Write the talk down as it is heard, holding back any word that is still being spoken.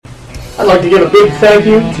I'd like to give a big thank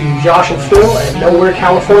you to Josh and Phil at Nowhere,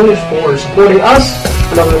 California for supporting us,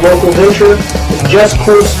 another local venture, the Just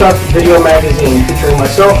Cool Stuff video magazine featuring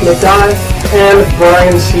myself, Nick Dye, and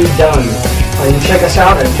Brian C. Dunn. You can check us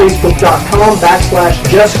out at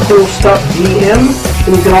facebook.com/JustCoolStuffVM,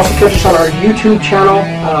 and you can also catch us on our YouTube channel,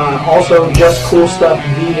 also Just Cool Stuff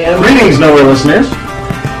VM. Greetings, Nowhere listeners.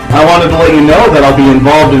 I wanted to let you know that I'll be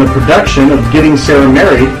involved in a production of Getting Sarah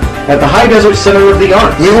Married at the High Desert Center of the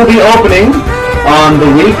Arts. We will be opening on the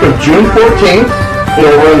week of June 14th. It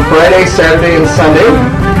will run Friday, Saturday, and Sunday.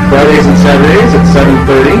 Fridays and Saturdays at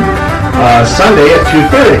 7:30. Sunday at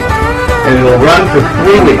 2:30. And it will run for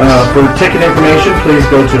 3 weeks. For ticket information, please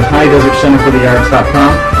go to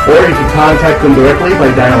highdesertcenterforthearts.com, or you can contact them directly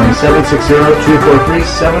by dialing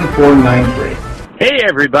 760-243-7493. Hey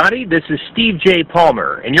everybody, this is Steve J.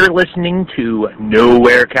 Palmer, and you're listening to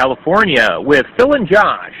Nowhere, California with Phil and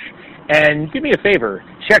Josh. And do me a favor,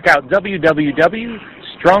 check out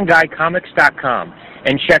www.strongguycomics.com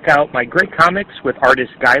and check out my great comics with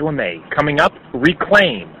artist Guy LeMay. Coming up,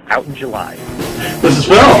 Reclaim, out in July. This is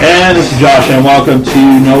Phil. And this is Josh, and welcome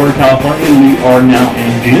to Nowhere, California. We are now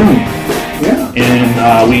in June. Yeah. And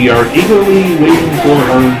we are eagerly waiting for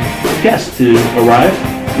our guest to arrive.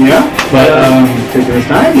 Yeah, but taking his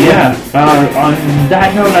time. Yeah. On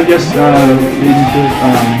that note, I guess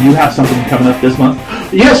you have something coming up this month.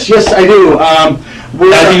 Yes, I do.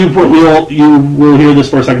 You will hear this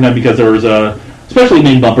for a second time because there was a specially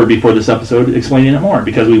named bumper before this episode explaining it more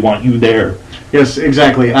because we want you there. Yes,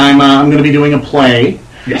 exactly. I'm going to be doing a play.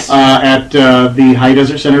 Yes. At the High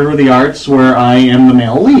Desert Center for the Arts, where I am the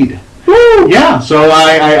male lead. Woo! Yeah. So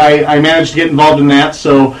I managed to get involved in that.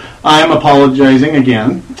 So I'm apologizing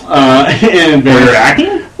again. In You're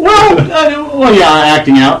acting? Well,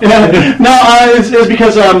 acting out. No, it's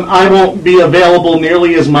because I won't be available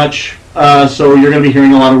nearly as much. So you're going to be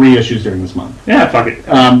hearing a lot of reissues during this month. Yeah, fuck it.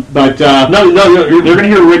 No, you're going to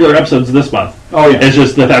hear regular episodes this month. Oh yeah. It's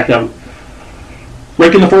just the fact that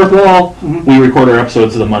breaking the fourth wall, we record our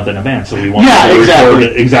episodes of the month in advance, so we want to record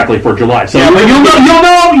it exactly for July. So but you'll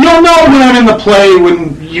know when I'm in the play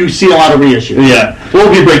when you see a lot of reissues. Yeah,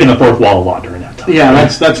 we'll be breaking the fourth wall a lot during that time. Yeah,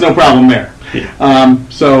 that's no problem there. Yeah.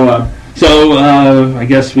 So I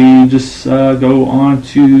guess we just go on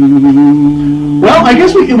to. Well, I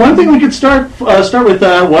guess one thing we could start with.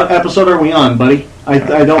 What episode are we on, buddy?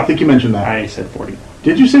 I don't think you mentioned that. I said 40.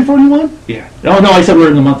 Did you say 41? Yeah. Oh no, I said we're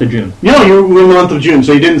in the month of June. No, you were in the month of June,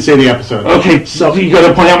 so you didn't say the episode. Okay, so you got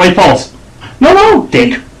to point out my faults. No,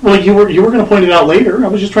 Dick. Well, you were going to point it out later. I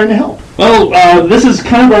was just trying to help. Well, this is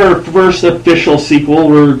kind of our first official sequel.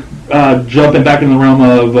 We're jumping back in the realm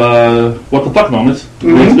of what the fuck moments.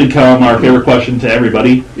 Mm-hmm. It's become our favorite question to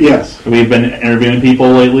everybody. Yes. We've been interviewing people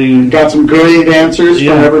lately. Got some great answers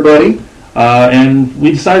from everybody. And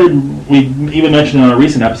we decided, we even mentioned in a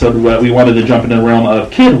recent episode that we wanted to jump into the realm of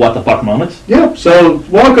kid what the fuck moments. Yeah, so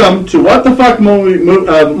welcome to What the Fuck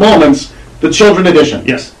Moments, the Children Edition.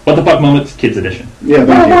 Yes, What the Fuck Moments, Kids Edition. Yeah,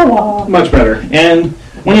 thank you. Much better. And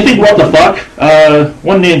when you think what the fuck,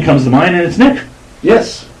 one name comes to mind, and it's Nick.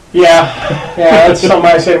 Yes. Yeah, that's something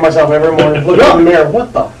I say to myself every morning. Look in the mirror,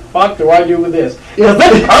 what the fuck do I do with this? Yeah,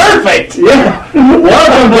 that's perfect! Yeah.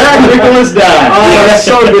 Welcome back, Nicholas Dye. Oh, it's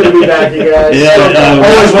so good to be back, you guys.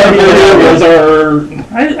 Always what we do was our,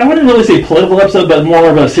 I wouldn't really say political episode, but more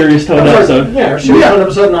of a serious tone episode. Yeah, our serious tone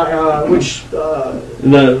episode, which...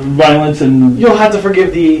 the violence and... You'll have to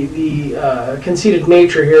forgive the conceited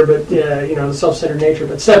nature here, but, the self-centered nature,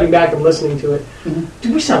 but stepping back and listening to it,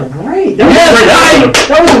 dude, we sounded great. That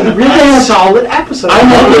was a really solid episode. I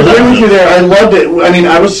agree with you there. I loved it. I mean,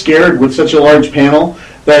 I was scared with such a large panel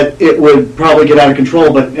that it would probably get out of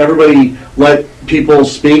control, but everybody let people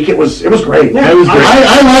speak. It was great. Yeah, it was great.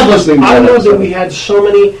 I love listening to I know episode. that we had so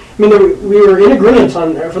many... I mean, we were in agreement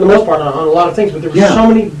for the most part, on a lot of things, but there were so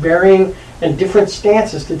many varying and different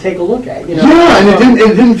stances to take a look at. Yeah, and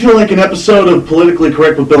it didn't feel like an episode of Politically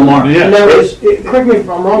Correct with Bill Maher. Yeah. And that was, correct me if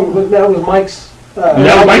I'm wrong, but that was Mike's...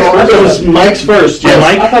 It was Mike's first. Yes.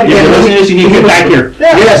 Mike, if you're listening to this, you need to get back here.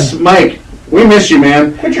 Yeah. Yes, Mike. We miss you,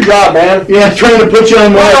 man. Quit your job, man. Yeah, trying to put you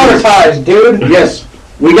on ties, dude. Yes.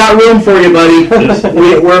 We got room for you, buddy.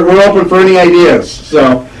 We're open for any ideas.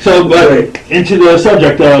 So into the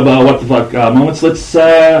subject of what the fuck moments, let's...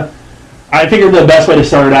 I figured the best way to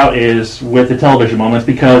start it out is with the television moments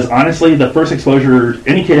because, honestly, the first exposure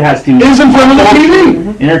any kid has to... is in front of the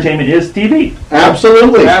TV. Entertainment is TV.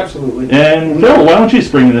 Absolutely. And, Phil, why don't you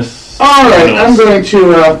spring this... All right, I'm going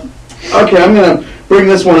to bring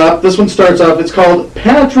this one up. This one starts off, it's called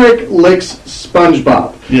Patrick Licks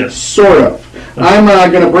SpongeBob. Yes. Sort of. I'm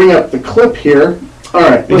going to bring up the clip here. All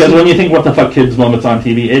right. Because when you think what the fuck kids moments on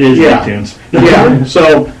TV, it is Nicktoons. Yeah.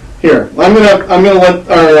 So here, I'm gonna let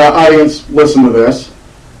our audience listen to this.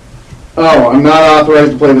 Oh, I'm not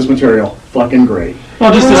authorized to play this material. Fucking great.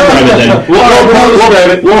 Well, just describe it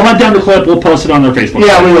then. We'll hunt down the clip. We'll post it on their Facebook.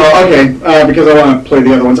 Yeah, we will. Okay, because I want to play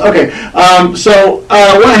the other ones. Okay. So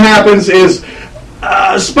what happens is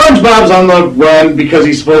SpongeBob's on the run because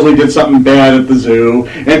he supposedly did something bad at the zoo,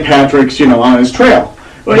 and Patrick's on his trail.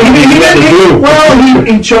 Well,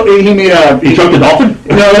 he choked a dolphin?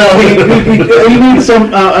 No, he made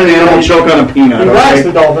an animal choke on a peanut. He waxed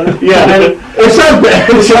the dolphin. Yeah, it's not bad.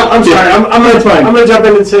 I'm sorry. I'm fine. going to jump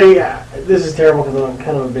in and say this is terrible because I'm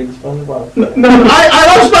kind of a big SpongeBob. No, I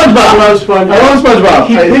love SpongeBob. I love SpongeBob.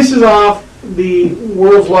 He pisses off the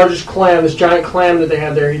world's largest clam, this giant clam that they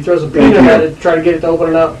have there. He throws a peanut at it to try to get it to open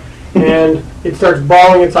it up, and it starts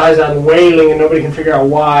bawling its eyes out and wailing, and nobody can figure out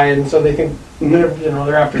why, and so they think they're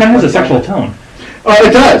after. Kind of has a sexual tone.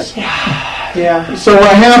 It does. Yeah. So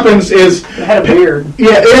what happens is it had a beard.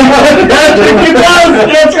 Yeah, Patrick, it does.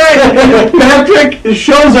 That's right. Patrick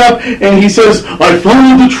shows up and he says, "I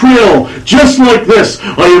followed the trail just like this.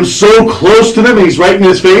 I am so close to them." And he's right in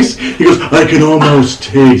his face. He goes, "I can almost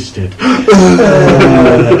taste it." And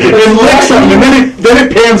licks him, and then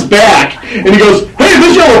it pans back, and he goes, "Hey,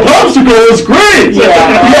 this yellow popsicle is great."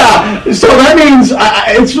 Yeah. So that means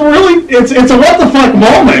it's a what the fuck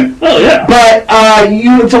moment. Oh yeah. But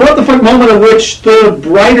it's a what the fuck moment in which the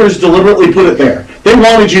writers deliberately put it there. They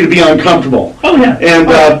wanted you to be uncomfortable. Oh yeah. And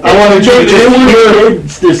I wanted you to they want hear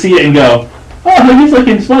kids to see it and go, "Oh, he's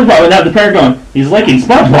licking SpongeBob," and have the parent going, "He's licking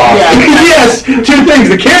SpongeBob." Yeah. Yes, two things.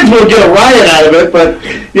 The kids will get a riot out of it, but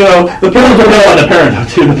the parents will know know. the parent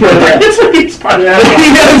too. The parent, it's licking SpongeBob.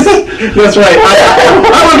 Yes, that's right. I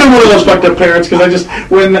would have been one of those fucked up parents because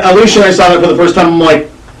when Alicia and I saw it for the first time, I'm like,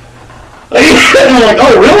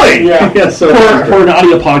 oh really? Yeah. So for an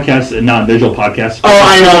audio podcast and not visual podcast. Oh,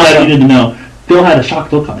 I know. I needed to know. Phil had a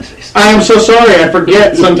shocked look on his face. I am so sorry. I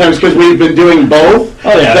forget sometimes because we've been doing both.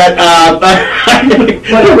 Oh yeah. That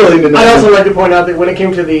I also like to point out that when it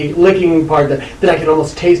came to the licking part, that I could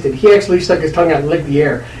almost taste it. He actually stuck his tongue out and licked the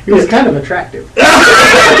air. It was kind of attractive.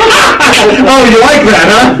 Oh, you like that,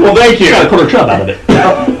 huh? Well, thank you. Got a quarter chub out of it.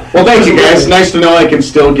 Well, thank you, guys. Nice to know I can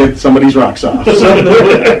still get somebody's rocks off.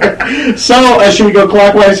 So should we go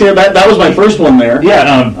clockwise here? That was my first one there.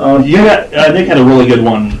 Yeah. Nick had a really good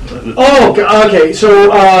one. Oh, okay.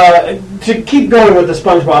 So to keep going with the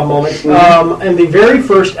SpongeBob moment, in the very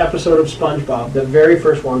first episode of SpongeBob, the very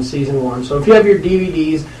first one, season 1. So if you have your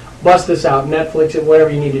DVDs, bust this out, Netflix it,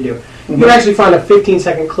 whatever you need to do. You can actually find a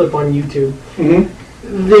 15-second clip on YouTube.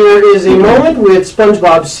 There is a moment with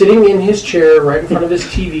SpongeBob sitting in his chair right in front of his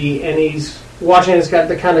TV, and he's watching. It's got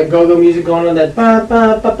the kind of go-go music going on. That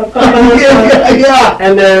yeah.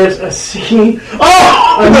 And there's a scene,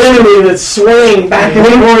 an enemy that's swaying back and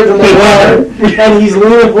forth in the water, and he's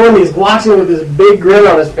leaning forward. And he's watching with this big grin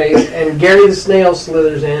on his face. And Gary the Snail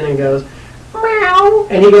slithers in and goes, "Meow,"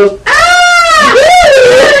 and he goes, "Ah!"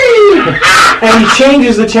 And he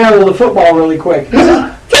changes the channel to football really quick. He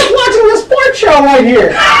says, "Just watching the sports show right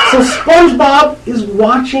here." So SpongeBob is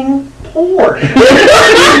watching porn.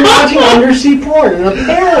 He's watching undersea porn, and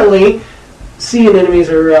apparently, sea anemones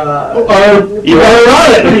are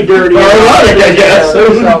pretty dirty. Erotic, I guess.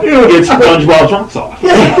 It's SpongeBob's rocks off.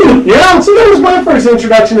 Yeah. So that was my first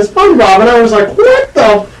introduction to SpongeBob, and I was like, "What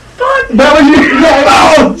the fuck?" That was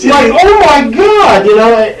oh my god!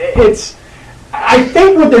 It's. I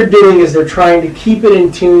think what they're doing is they're trying to keep it in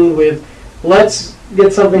tune with. Let's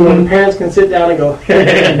get something where the parents can sit down and go. Let's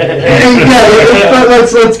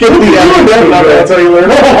get the that's how you learn.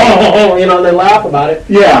 And they laugh about it.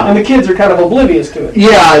 Yeah. And the kids are kind of oblivious to it.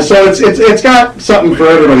 Yeah. So it's got something for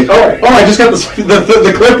everybody. Oh! I just got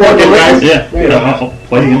the clip working, guys. Yeah.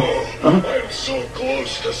 Play again. I'm so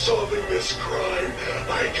close to solving this crime,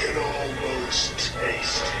 I can almost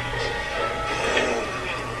taste it.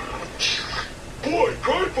 Boy,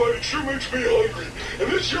 crime fighting sure makes me hungry. And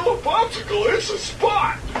this yellow popsicle, it's a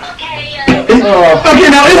spot. Okay, now isn't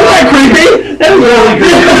that creepy? That was really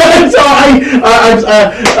creepy.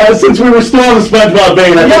 So since we were still on the SpongeBob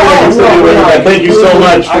vein, I think I can still do it. Thank you so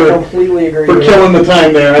much for killing the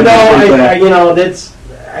time there.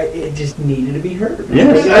 It just needed to be heard.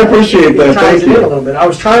 Yes, I appreciate that. Thank you. A little bit. I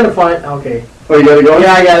was trying to find. Okay. Oh, you gotta go?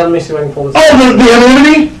 Yeah, I got it. Let me see if I can pull this. Oh, the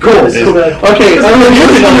anonymity? Cool. Okay,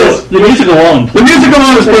 the music alone. The music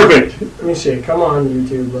alone is perfect. Let me see. Come on,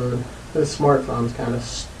 YouTube. This smartphone's kind of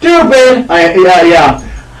stupid. I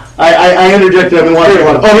interjected. I've been watching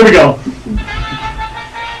one. Oh, here we go.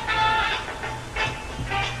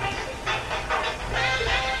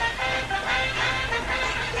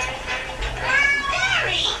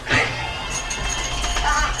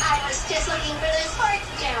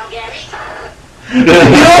 You know,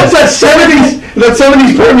 it's that 70s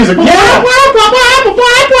pop music.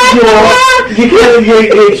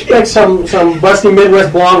 You expect some busty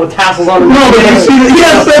Midwest blonde with tassels on her. No, but you see that.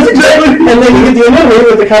 Yes, that's exactly. And then you get the another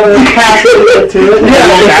with the kind of passion to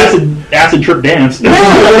it. Acid trip dance. And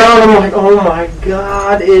I'm like, oh my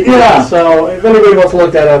god! So if anybody wants to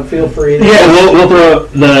look that up, feel free. We'll throw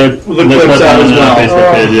the clips out as well.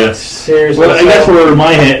 Facebook page. Yes. Seriously. Well, I guess where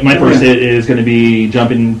my first hit is going to be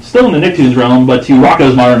jumping still in the Nicktoons realm, but to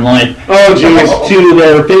Rocco's Modern Life. Oh, geez. To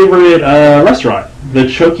their favorite restaurant, the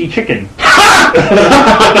Choky Chicken. I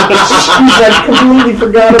completely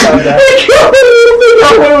forgot about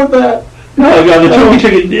that. No, God, the Choky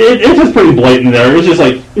Chicken, it's just pretty blatant there. It's just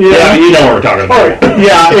like, you know what we're talking about.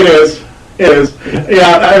 Yeah, it is.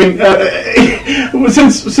 Yeah, I mean,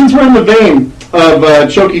 since we're in the vein of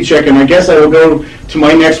Choky Chicken, I guess I will go to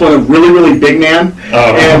my next one of Really, Really Big Man.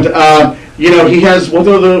 And, you know, he has, what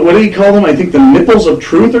do you call them? I think the Nipples of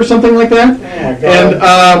Truth or something like that. And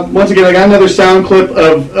once again, I got another sound clip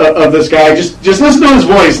of this guy. Just listen to his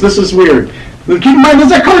voice. This is weird. Keep in mind, this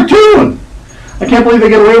is a cartoon. I can't believe they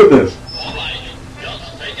get away with this.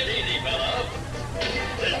 Just take it easy, fella.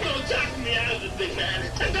 There's no talking me out of it, big man.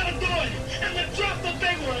 I'm gonna do it. I'm gonna drop the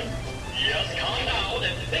big one. Just calm down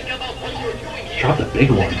and think about what you're doing here. Drop the big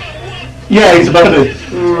one. Yeah, he's about to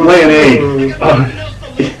lay an egg.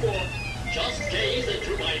 Just gaze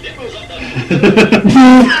into my nipples of the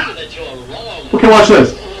that you're wrong. Okay, watch this.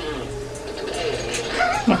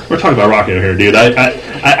 We're talking about Rocky here, dude. I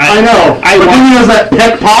know. But then he has that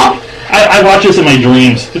peck pop. I watch this in my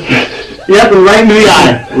dreams. Yep, right into the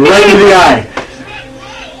eye. Right into the eye.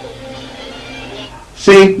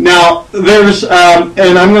 See, now there's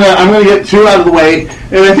and I'm gonna get two out of the way,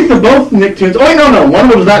 and I think they're both Nicktoons. Oh, no, one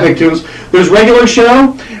of them is not Nicktoons. There's Regular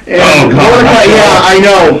Show. And Mordecai, yeah, I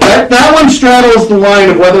know. That one straddles the line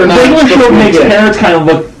of whether or not Regular Show makes parents kind of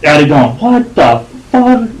look at it going, what the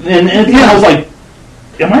fuck? And I was like,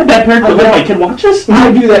 am I a bad parent to let my kid watch this?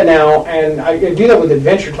 I do that now, and I do that with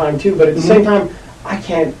Adventure Time too. But at the same time, I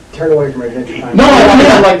can't turn away from Adventure Time. No, I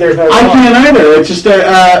can't. Like there's no. I can't either. It's just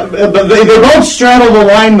but they both straddle the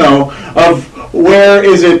line though of where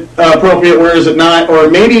is it appropriate, where is it not, or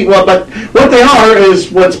maybe but what they are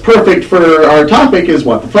is what's perfect for our topic is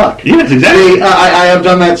what the fuck. Yes, exactly. I have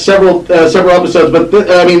done that several episodes, but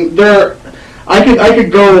I mean I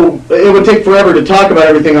could go. It would take forever to talk about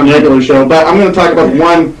everything on the Regular Show, but I'm going to talk about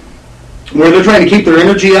one where they're trying to keep their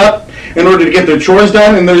energy up in order to get their chores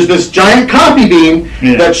done, and there's this giant coffee bean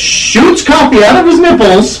that shoots coffee out of his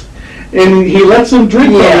nipples, and he lets them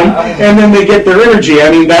drink from them, and then they get their energy.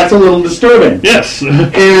 I mean, that's a little disturbing. Yes.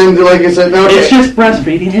 And like I said, it's just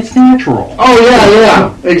breastfeeding. It's natural. Oh,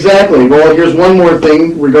 yeah, exactly. Well, here's one more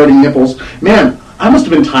thing regarding nipples. Man, I must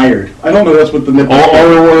have been tired. I don't know what's with the nipples.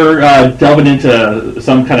 Or we're delving into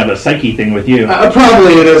some kind of a psyche thing with you.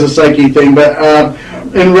 Probably it is a psyche thing, but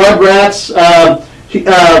in Rugrats,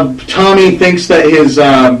 Tommy thinks that his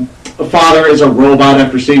father is a robot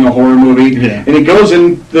after seeing a horror movie, and he goes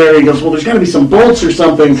in there and he goes, well, there's got to be some bolts or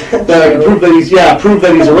something that prove that he's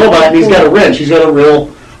a robot, and he's got a wrench. He's got a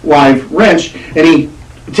real live wrench, and he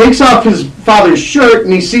takes off his father's shirt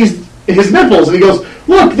and he sees his nipples, and he goes,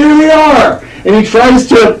 look, there they are. And he tries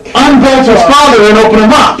to unbolt his father and open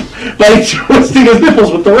him up by twisting his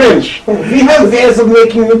nipples with the wrench. We have ways of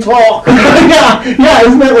making you talk. yeah,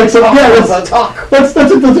 isn't that like some? Yeah, that's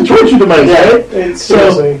a torture device, right? It's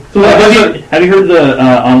seriously. Have you heard the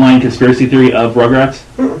online conspiracy theory of Rugrats?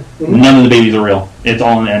 None of the babies are real. It's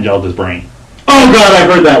all in Angelica's brain. Oh God, I've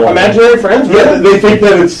heard that one. Imaginary friends. Yeah, they think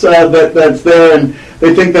that it's that's there, and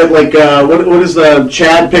they think that like what is the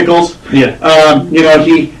Chad Pickles? Yeah. You know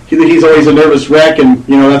he's always a nervous wreck, and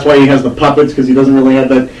you know that's why he has the puppets, because he doesn't really have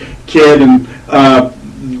that kid. And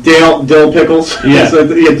Dill Pickles. Yeah.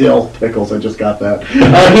 Dill Pickles. I just got that.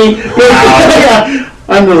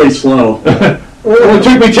 I'm really slow. It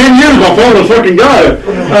took me 10 years before I fucking got it.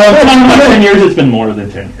 10 years, it's been more than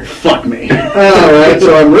 10 years. Fuck me. Alright,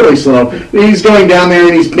 so I'm really slow. He's going down there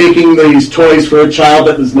and he's making these toys for a child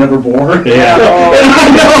that was never born. Yeah. I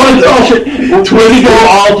know, it's all shit. We go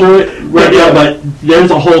all through it right now, but there's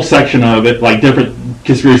a whole section of it, like different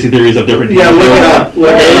conspiracy theories of different people. Yeah, look it up.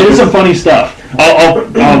 It is some funny stuff.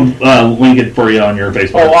 I'll link it for you on your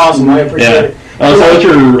Facebook. Oh, awesome. I appreciate it. So what's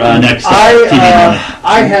your next TV moment?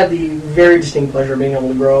 I had the very distinct pleasure of being able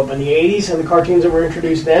to grow up in the 80s and the cartoons that were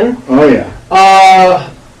introduced then. Oh, yeah.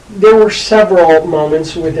 There were several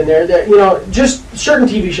moments within there that, just certain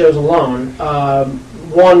TV shows alone,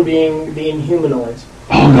 one being the Inhumanoids.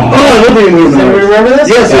 Oh, God. Oh, I love the Does anyone Illuminati. remember this?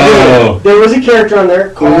 Yes, I do. There was a character on there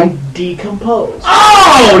called Decompose.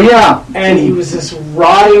 Oh, yeah. And he was this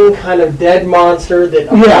rotting kind of dead monster that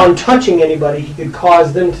upon touching anybody, he could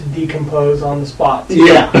cause them to decompose on the spot.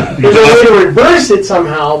 Yeah. There's a way to reverse it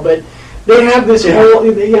somehow, but they have this whole,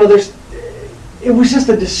 it was just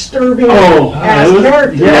a disturbing ass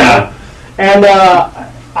character. Yeah. And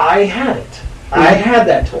I had it. I had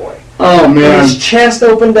that toy. Oh, man. His chest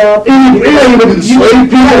opened up. And you even enslaved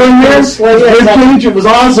people in there. It was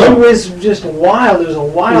awesome. It was just wild. It was a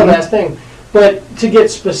wild-ass thing. But to get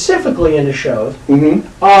specifically into shows,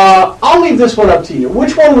 I'll leave this one up to you.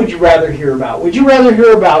 Which one would you rather hear about? Would you rather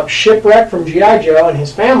hear about Shipwreck from G.I. Joe and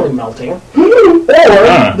his family melting, or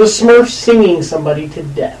the Smurfs singing somebody to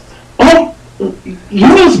death? Oh, you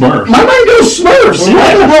know Smurfs. My mind goes Smurfs.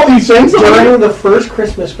 What the hell these things? During the first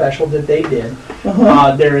Christmas special that they did,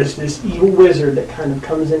 there is this evil wizard that kind of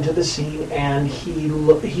comes into the scene, and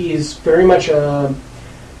he's very much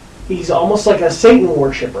he's almost like a Satan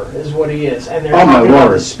worshiper, is what he is. And they're talking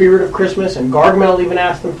about the spirit of Christmas, and Gargamel even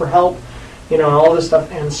asked them for help, all this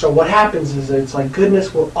stuff. And so what happens is it's like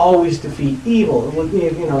goodness will always defeat evil.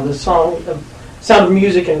 The Sound of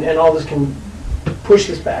Music and all this can push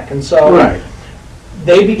this back. And so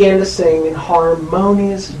they began to sing in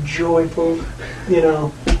harmonious, joyful,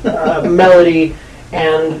 melody,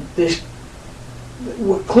 and this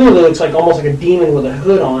clearly looks like almost like a demon with a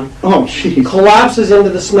hood on. Oh, jeez. Collapses into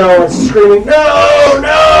the snow and screaming, "No,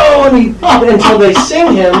 no!" until they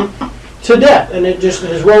sing him to death, and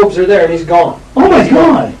his robes are there, and he's gone. Oh my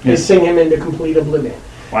God! They sing him into complete oblivion.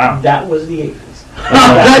 Wow. That was the 80s.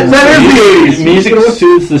 That is the 80s. Music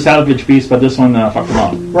soothes the savage beast, but this one fucked them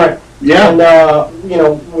up. Right. Yeah.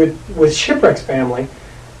 And with Shipwreck's family,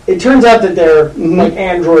 it turns out that they're like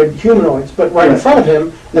android humanoids, but right in front of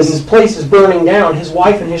him, as his place is burning down, his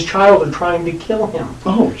wife and his child are trying to kill him.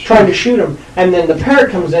 Oh, trying to shoot him. And then the parrot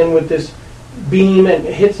comes in with this beam and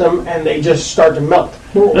hits them, and they just start to melt.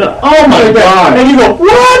 Oh my God! And you go,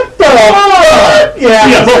 what the fuck?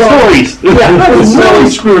 Yeah, both stories. Yeah, That was really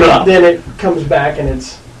screwed up. Then it comes back, and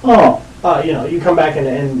it's you come back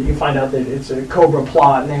and you find out that it's a Cobra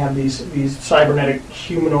plot, and they have these cybernetic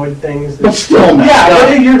humanoid things. But still, man.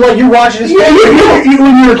 Yeah, you're watching this.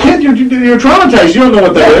 When you're a kid, you're traumatized. You don't know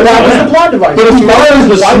what that is. That was the plot device. But as far as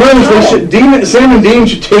the Smurfs, Sam and Dean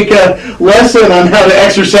should take a lesson on how to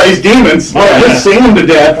exercise demons. Just sing them to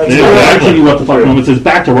death. I'll tell you what the fuck moments is.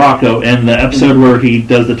 Back to Rocco and the episode where he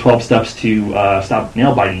does the 12 steps to stop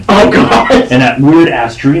nail biting. Oh God! And that weird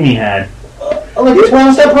ass dream he had. Like a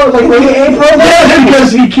 12-step program, like a program? Yeah,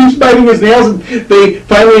 because he keeps biting his nails, and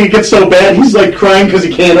finally it gets so bad he's like crying because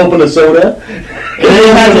he can't open a soda. And then he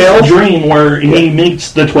has this dream where he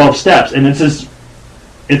makes the 12 steps, and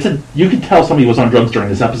you can tell somebody was on drugs during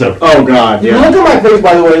this episode. Oh God! Yeah. Look at my face,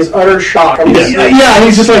 by the way, is utter shock. Yeah,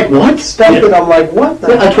 he's just like, what? And I'm like, what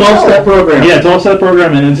the? A 12-step program. Yeah, 12-step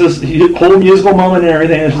program, and it's just a whole musical moment and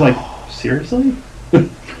everything. And it's just like, seriously?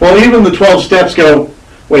 Well, even the 12 steps go.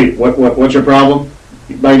 Wait, what's your problem?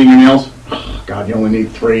 Biting your nails? Oh, God, you only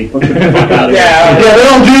need 3. Get the fuck out of here. Yeah, they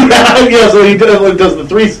don't do that. Yeah, so he does the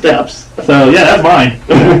 3 steps. So, yeah, that's mine.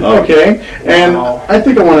 Okay, and I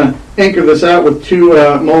think I want to anchor this out with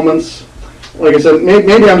 2 moments. Like I said,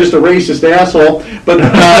 maybe I'm just a racist asshole, but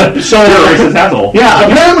so you're a racist asshole. Yeah,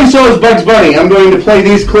 apparently so is Bugs Bunny. I'm going to play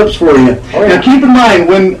these clips for you. Oh, yeah. Now, keep in mind,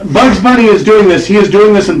 when Bugs Bunny is doing this, he is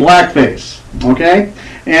doing this in blackface. Okay,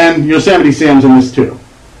 and Yosemite Sam's in this too.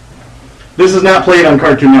 This is not played on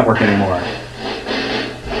Cartoon Network anymore.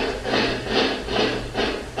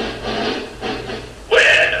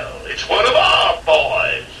 Well, it's one of our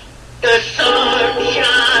boys. The sun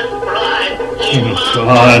shines bright in my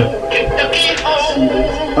God. Kentucky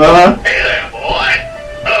home. Hey there, boy.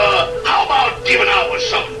 How about giving out with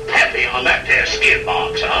something peppy on that there skin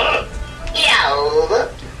box, huh? Yeah.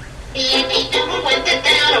 He went to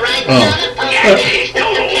town right now. Yeah, he's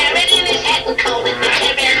doing carrot in his hat and called it the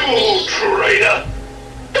carrot. You traitor.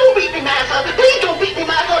 Don't beat me, Martha. Please don't beat me,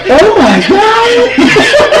 Martha. Oh, my God.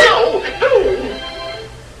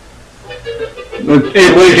 Hey,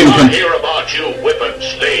 I hear about you whipping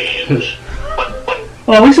slaves.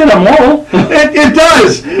 Well, we said immoral. It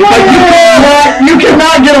does. You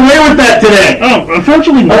cannot get away with that today. Oh,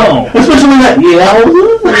 unfortunately, no. Especially that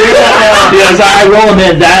Yes, I will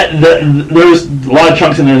admit that there's a lot of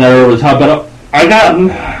chunks in there that are over the top, but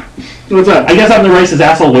what's that? I guess I'm the racist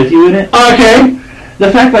asshole with you in it. Okay.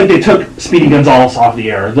 The fact that they took Speedy Gonzales off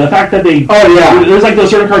the air. The fact that they... Oh, yeah. There's like those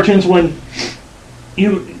certain cartoons when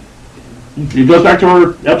it goes back to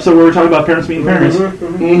our episode where we were talking about parents meeting parents.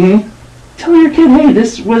 Mm-hmm. Tell your kid, hey,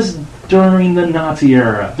 this was during the Nazi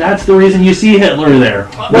era. That's the reason you see Hitler there.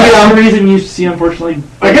 That's the reason you see, unfortunately,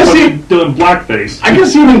 I guess doing blackface. I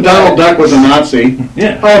guess even Donald Duck was a Nazi.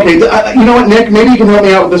 Yeah. Okay, you know what, Nick? Maybe you can help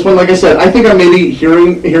me out with this one. Like I said, I think I'm maybe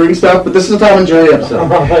hearing stuff, but this is a Tom and Jerry episode.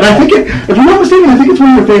 And I think, if I'm not mistaken, I think it's one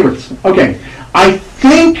of your favorites. Okay, I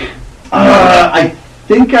think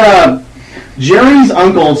Jerry's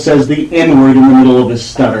uncle says the N-word in the middle of his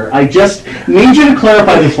stutter. I just need you to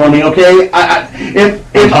clarify this for me, okay?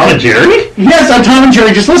 If Tom and Jerry? Yes, I'm Tom and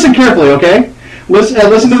Jerry. Just listen carefully, okay? Listen to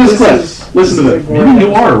this clip. Listen to this. Maybe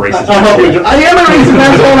you are a racist. I am a racist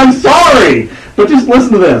asshole, I'm sorry! But just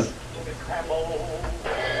listen to this.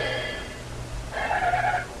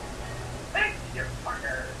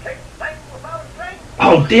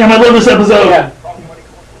 Oh, damn, I love this episode. Yeah.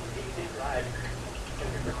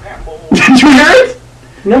 Did you hear it?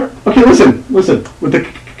 No. Okay, listen. With the...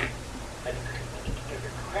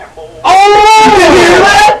 Oh! Did you hear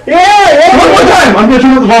that? Yeah. One more time. I'm going to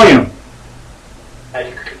turn up the volume.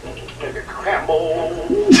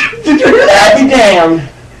 Did you hear that? I'll be damned.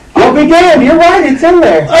 I'll be damned. You're right. It's in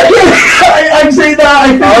there. I'm saying that. I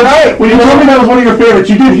think All right. when you told me that was one of your favorites,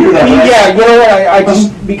 you did hear that, right? Yeah, you know what? I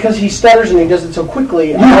just because he stutters and he does it so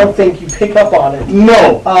quickly, I don't think you pick up on it.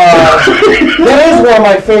 No. That is one of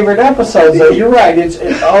my favorite episodes. Though you're right. It's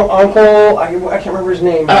Uncle. I can't remember his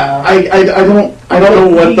name. I don't know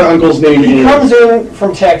what the uncle's name He is. comes in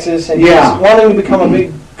from Texas and he's wanting to become a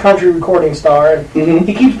big country recording star. And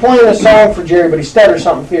he keeps playing a song for Jerry, but he stutters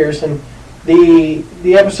something fierce. And the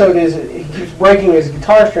episode is he keeps breaking his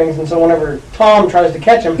guitar strings, and so whenever Tom tries to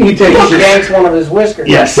catch him, he yanks one of his whiskers.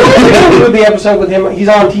 Yes. With the episode with him, he's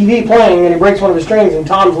on TV playing, and he breaks one of his strings, and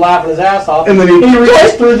Tom's laughing his ass off. And then he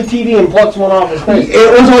reaches through the TV and plucks one off his face.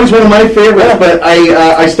 It was always one of my favorites, but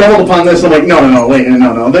I stumbled upon this. I'm like, no, wait.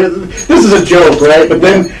 This is a joke, right? But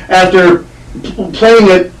then after playing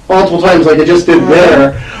it multiple times, like I just did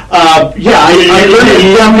there, I heard a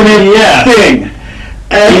definite thing.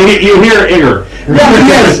 And you hear Igor.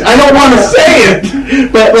 Yes, I don't want to say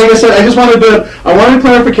it, but like I said, I wanted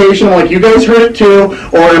clarification. Like, you guys heard it too,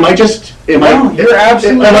 or am I you're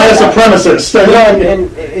absolutely. Am I a supremacist? And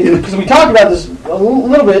because we talked about this a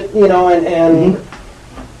little bit, and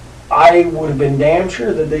I would have been damn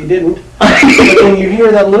sure that they didn't. But then you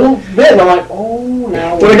hear that little bit, and I'm like, oh,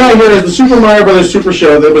 now. What I got here is the Super Mario Brothers Super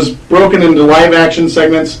Show that was broken into live action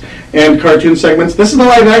segments and cartoon segments. This is the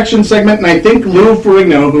live action segment, and I think Lou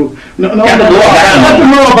Ferrigno, Captain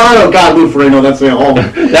Lou Albano. God, Lou Ferrigno, that's the whole.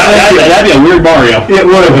 That'd be a weird Mario. It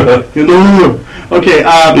would. Okay,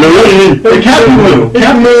 Captain Lou.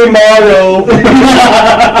 Captain Lou Mario.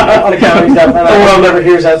 On account of stuff. And I'll never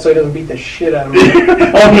hears that, so he doesn't beat the shit out of me.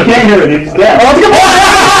 Oh, he can't hear it. He's dead.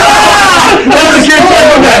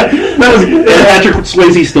 That was Patrick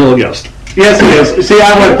Swayze still a ghost. Yes, he is. See,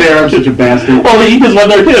 I went there. I'm such a bastard. Well, he just went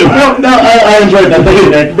there too. No, I enjoyed that. Thank you,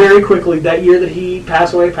 Nick. Very quickly, that year that he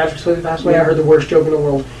passed away, Patrick Swayze passed away, I heard the worst joke in the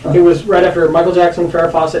world. It was right after Michael Jackson,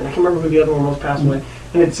 Farrah Fawcett, and I can't remember who the other one was passed away.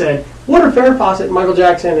 And it said, "What are Farrah Fawcett, Michael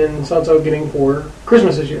Jackson, and so-and-so getting for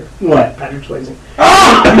Christmas this year?" What? Patrick Swayze.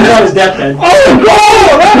 He's on his deathbed. Oh,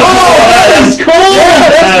 cool! That is cool!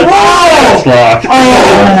 That's locked.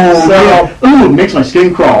 Ooh, it makes my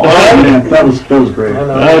skin crawl. Oh, man, that was great.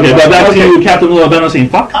 Okay, but back to Captain Lou Albano saying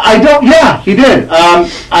fuck. Yeah, he did. I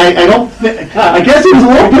don't think. I guess he was a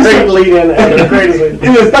little pissed Great off. lead in, greatly.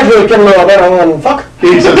 Especially Captain Lou Albano and fuck.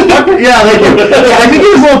 He says, fuck. Yeah, thank you. I think he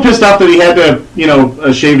was a little pissed off that he had to,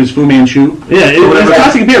 shave his Fu Manchu. Yeah, it was a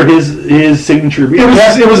classic beard. His signature beard.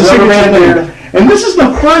 It was a signature beard. And this is the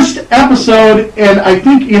first episode, and I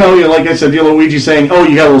think, like I said, Luigi saying, oh,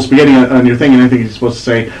 you got a little spaghetti on your thing, and I think he's supposed to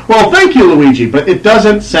say, well, thank you, Luigi, but it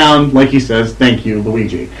doesn't sound like he says, thank you,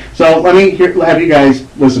 Luigi. So let me have you guys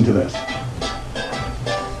listen to this.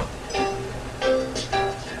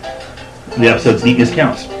 The episode's neatness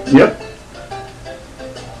counts. Yep.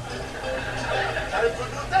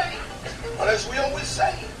 But as we always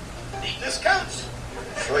say, neatness counts.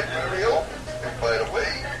 Right, Mario? And by the way,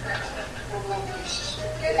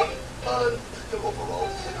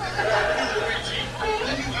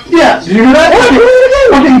 Yeah, did you hear that?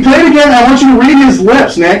 Okay, play it again. I want you to read his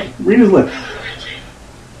lips, Nick. Read his lips.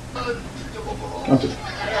 This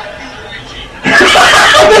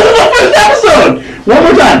is the first episode! One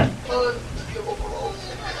more time.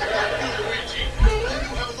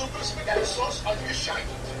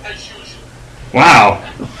 Wow.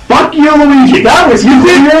 Fuck you, Luigi. That was, you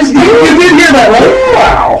did hear that, right?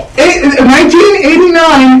 Wow.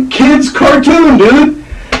 1989 kids cartoon, dude.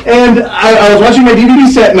 And I was watching my DVD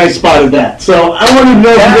set and I spotted that. So I wanted to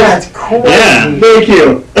know. That's cool. Yeah. Thank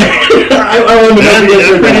you. I wanted to know.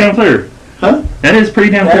 That's pretty unclear. Huh? That is pretty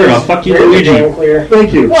damn clear. Fuck you, very Luigi. damn clear.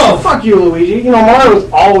 Thank you. Well, fuck you, Luigi. You know, Mario was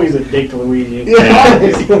always a dick to Luigi.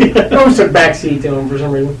 Always took backseat to him for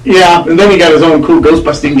some reason. Yeah, and then he got his own cool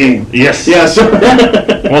ghost-busting game. Yes. Yes.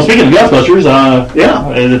 Well, speaking of Ghostbusters, yeah.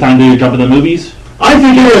 Is it time to jump into the movies? I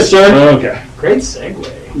think it is, sir. Okay. Great segue.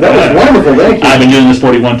 That was wonderful, thank you. I've been doing this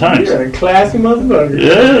 41 times. You're a classy motherfucker.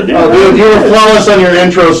 Yeah, dude. Oh, dude, you were flawless on your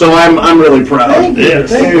intro, so I'm really proud. Thank you.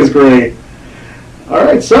 Yes. It was great. All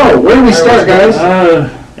right, so where do we start, guys?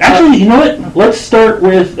 Actually, you know what? Let's start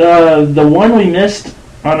with the one we missed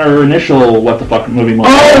on our initial What the Fuck movie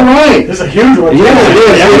moment. Oh, right. This is a huge one. Yeah, it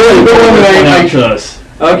is. It is a good one that to us.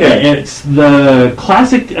 Okay. It's the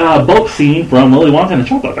classic boat scene from Willy Wonka and the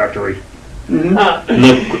Chocolate Factory. Mm-hmm.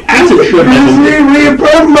 The acid trip.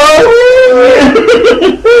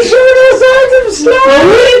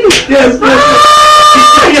 Yes.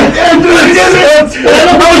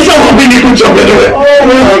 I was so hoping you could jump into it. I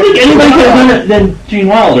don't think anybody could have done it than Gene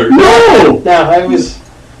Wilder. No. No, I was...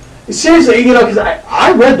 Seriously, you know, because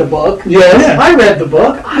I read the book. Yes. I read the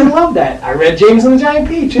book. I love that. I read James and the Giant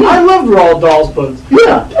Peach. I loved Roald Dahl's books.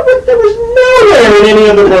 Yeah. There was nowhere in any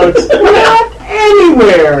of the books. Not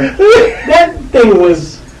anywhere. That thing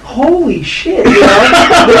was... Holy shit, you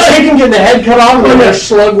know? The chicken getting the head cut off and their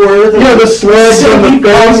Slugworth. Yeah, the slugs on the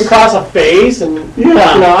face. Across a face. And,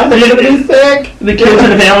 Yeah. you know, I think it's going to be thick. The kids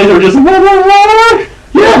and the families were just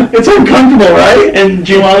Yeah, it's uncomfortable, right? and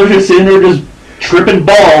Gene Wilder just sitting there just tripping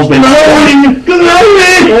balls.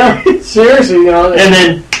 Yeah, seriously, you know. And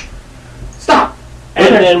then Stop.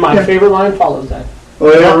 And then my favorite line follows that.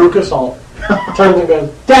 Oh, yeah? Veruca Salt turns and goes,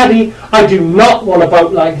 Daddy, I do not want a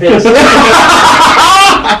boat like this.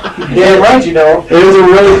 Yeah, right, you know. there was a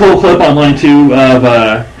really cool clip online too of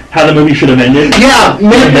how the movie should have ended. Yeah,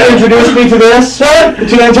 Nick introduced me to this, to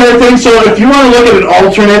the entire thing. So if you want to look at an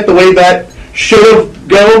alternate, the way that should have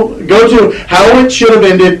go to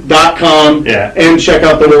howitshouldhaveended.com and check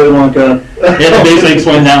out the Willy Wonka. Yeah, basically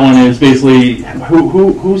explain that one is basically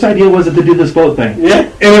whose idea was it to do this boat thing? Yeah,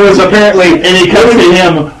 and it was apparently, And it comes to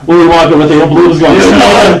him, Willy Wonka with the balloons going.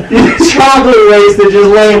 Chocolate race that just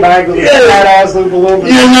laying back with a badass little balloon.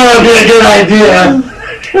 you know, it'd be a good idea.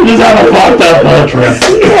 Just have a fucked up boat trip.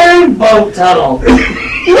 Scary boat tunnel.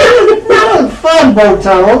 Not a fun boat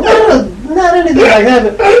tunnel. Not anything like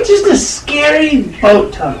that. But just a scary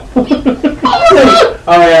boat tunnel.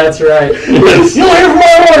 Oh yeah, that's right. Yes. You'll hear from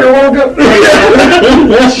my order, won't go.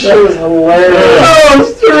 That shit was hilarious. Oh,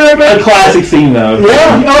 it's terrific. A classic scene though.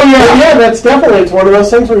 Yeah. Oh yeah. That's definitely. It's one of those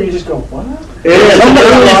things where you just go, what?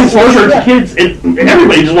 It's exposure to kids and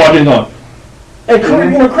everybody just walking on. And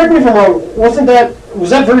correct me if I'm wrong. Was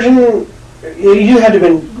that version? You had to have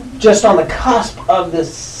been just on the cusp of the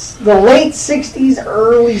late '60s,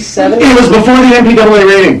 early '70s. It was before the MPAA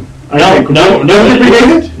rating. No. Was it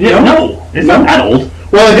predated? Yeah, no, it's not that old.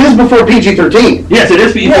 Well, it is before PG-13. Yes, it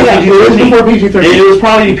is PG-13. It is before PG-13. It was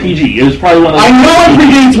probably PG. It was probably one of those. I know it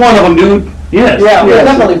predates one of them, dude. Yes. Yeah, Yes.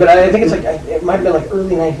 definitely. But I think it's like it might have been like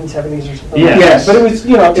early 1970s or something. Yeah. Yes. But it was,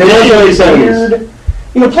 you know, It was early 70s. weird.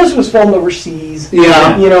 You know, plus it was filmed overseas.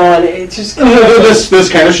 Yeah. You know, and it's just This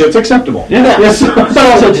kind of shit's acceptable. Yeah. Yeah. So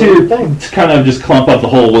also to kind of just clump up the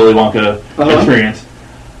whole Willy Wonka experience.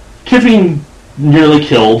 Kids being nearly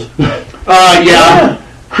killed. Yeah.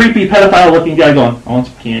 Creepy pedophile-looking guy going, I want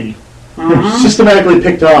some candy. Systematically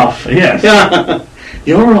picked off. Yes. Yeah.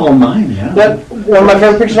 You're all mine, yeah. That one of my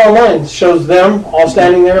favorite pictures online shows them all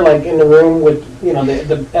standing there, like in the room with, you know,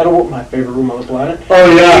 the edible. My favorite room on the planet.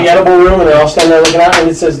 Oh, yeah. The edible room, and they're all standing there looking out, and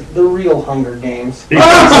it says the real Hunger Games. Yes.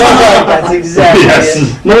 That's exactly Yes.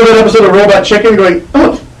 it. Remember that episode of Robot Chicken going,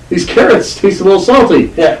 oh, these carrots taste a little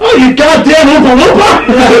salty. Yeah. Oh, you goddamn Oompa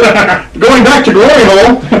Loompa! Going back to Glory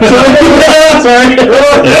Hole. Sorry.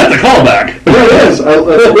 That's a callback. There it is. I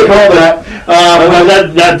call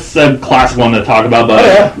that. That's a classic one to talk about, but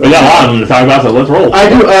yeah. we got a lot of them to talk about, so let's roll. I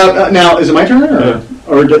do. Now, is it my turn?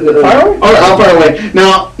 Or Fire away? All right, I'll fire away.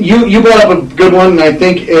 Now, you brought up a good one, and I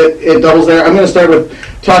think it doubles there. I'm going to start with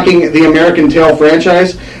talking the American Tail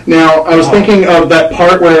franchise. Now, I was thinking of that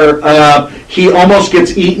part where he almost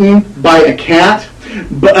gets eaten by a cat.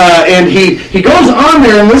 And he goes on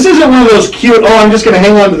there, and this isn't one of those cute, oh, I'm just going to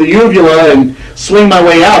hang on to the uvula and swing my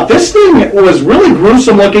way out. This thing was really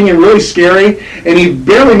gruesome looking and really scary, and he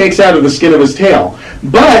barely makes out of the skin of his tail.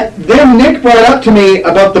 But then Nick brought up to me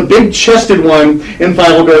about the big-chested one in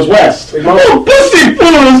Five Goes West. Oh, pussy!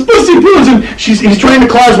 oh, this pussy poos, and he's trying to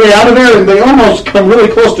claw his way out of there, and they almost come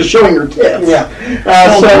really close to showing her tits. Yeah.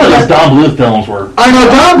 So those Don Bluth films were. I know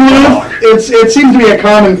Don Bluth. It seems to be a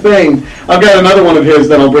common thing. I've got another one of his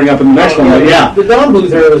that I'll bring up in the next one. But yeah, the Don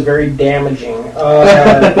Bluth era was very damaging.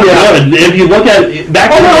 If you look at it,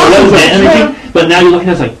 back then it wasn't damaging, but now you look at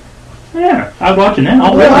it, it's like, yeah, I'd watch it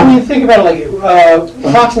now. Well, I mean, think about it. Like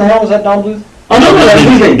Fox and the Hound, was that Don Bluth? Oh no,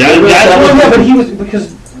 But he was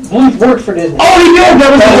because Bluth worked for Disney. Oh, he did.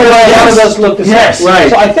 That was one of us looked the same. Yes, right.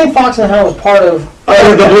 So I think Fox and the Hound was part of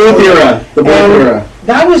the Bluth era. The Bluth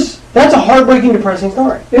era. That's a heartbreaking, depressing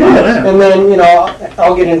story. Yeah. And then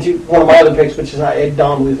I'll get into one of my other picks, which is a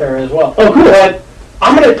Don Bluth era as well. Oh, cool. But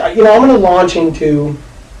I'm gonna launch into,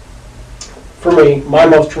 for me,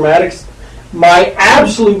 my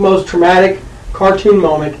absolute most traumatic cartoon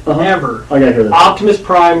moment ever. I gotta hear this. Optimus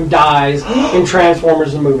Prime dies in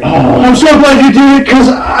Transformers the movie. Oh, I'm so glad you did it because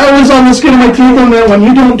I was on the skin of my teeth on that one.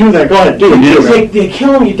 You don't do that. Go ahead, do it. They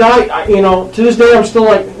kill him. You die. To this day, I'm still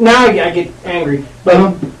like. Now I get angry,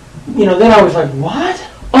 but then I was like, what?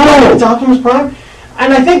 Oh, it's Optimus Prime.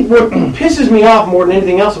 And I think what pisses me off more than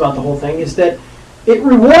anything else about the whole thing is that it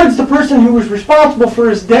rewards the person who was responsible for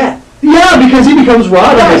his death. Yeah, because he becomes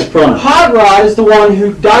Rodimus Prime. Hot Rod is the one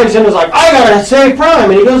who dives in and is like, I gotta save Prime,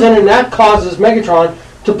 and he goes in and that causes Megatron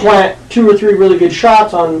to plant 2 or 3 really good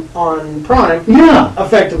shots on Prime. Yeah.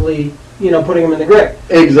 Effectively, putting him in the grave.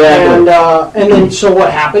 Exactly. And then so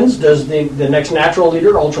what happens? Does the next natural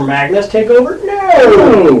leader, Ultra Magnus, take over?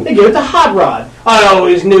 No. They give it to Hot Rod. I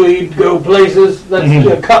always knew he'd go places.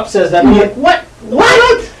 That's Cup says that. I'm like, what?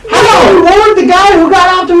 How do you reward the guy who got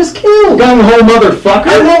Optimus killed? Gung-ho motherfucker.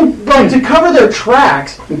 And then, to cover their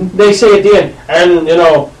tracks, they say at the end,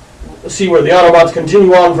 and, see where the Autobots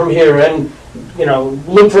continue on from here, and,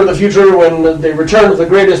 look for the future when the return of the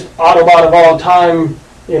greatest Autobot of all time,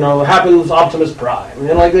 happens, Optimus Prime. And,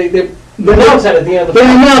 they announced that at the end of the film.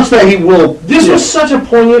 They announced that he will. This was such a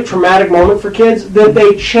poignant, traumatic moment for kids that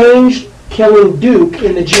they changed killing Duke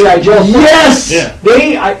in the G.I. Joe film. Yes! Yeah.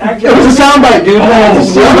 It was a soundbite, dude.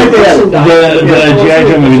 The G.I.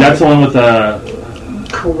 Joe movie, that's the one with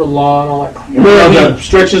Cobra Law and all that crap. Where he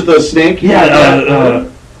stretches the snake? Yeah,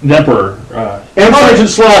 the Emperor. And Sergeant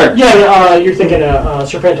Slaughter. Yeah, you're thinking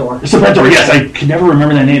Serpentor. Serpentor, yes, I could never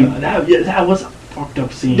remember that name. That was a fucked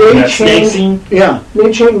up scene. That snake scene. Yeah.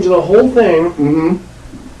 They changed the whole thing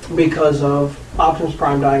because of Optimus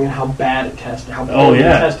Prime dying and how bad it tested, how bad it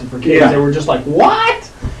tested for kids. They were just like, what?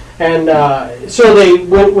 And so they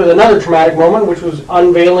went with another traumatic moment, which was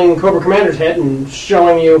unveiling Cobra Commander's head and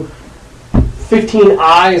showing you 15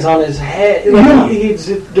 eyes on his head. He's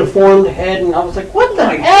a deformed head, and I was like, what the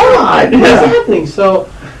hell? What's happening? So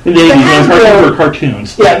the Hasbro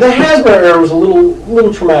cartoons. Yeah, the Hasbro era was a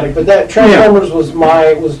little traumatic, but that Transformers was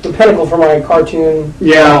the pinnacle for my cartoon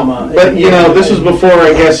drama. But this was before,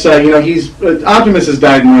 I guess. Optimus has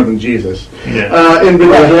died more than Jesus. Yeah. And been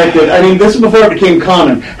resurrected. I mean, this is before it became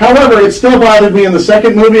common. However, it still bothered me in the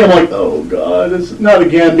second movie. I'm like, oh god, it's not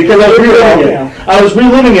again, because I was reliving it. I was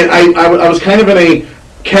reliving it. I was kind of in a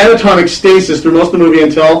catatonic stasis through most of the movie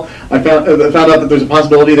until I found out that there's a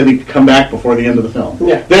possibility that he could come back before the end of the film.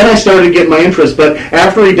 Yeah. Then I started getting my interest, but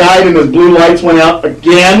after he died and his blue lights went out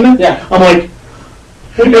again, I'm like,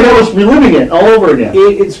 I was reliving it all over again.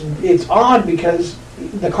 It's odd because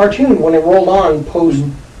the cartoon, when it rolled on post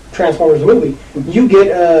Transformers the movie, you get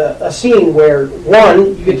a scene where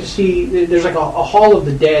you get to see there's like a Hall of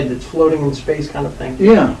the Dead that's floating in space kind of thing.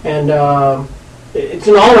 Yeah. And it's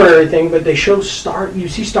an honorary thing, but they show you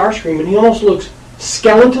see Starscream, and he almost looks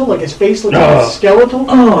skeletal, like his face looks skeletal.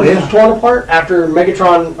 Oh, yeah. He's torn apart after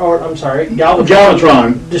Galvatron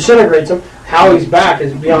disintegrates him. How he's back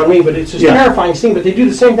is beyond me, but it's just a terrifying scene. But they do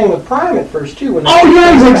the same thing with Prime at first, too. He's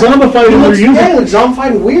like zombified. He looks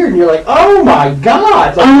zombified and weird, and you're like, oh my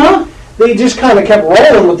god. They just kind of kept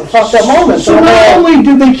rolling with the fucked up moments. So not only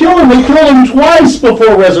did they kill him, they killed him twice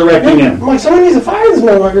before resurrecting him. Like, someone needs to fire this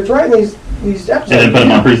motherfucker. It's right in these episodes. And then put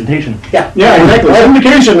him on presentation. Yeah, exactly.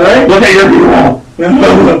 Vindication, right? Look at your hero.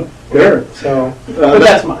 Sure. So, but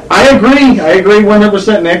that's mine. I agree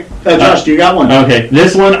 100%, Nick. Josh, do you got one? Okay,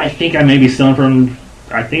 this one I think I may be stealing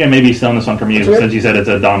this one from you since you said it's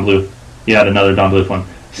a Don Bluth. You had another Don Bluth one.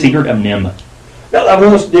 Secret of NIMH. That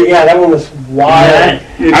one was wild. I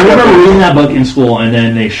remember reading that book in school, and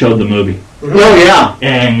then they showed the movie. Oh yeah,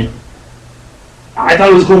 and I thought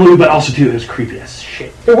it was a cool movie, but also too it was creepy as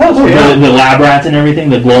shit. It was. The lab rats and everything,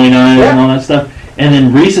 the glowing eyes and all that stuff. And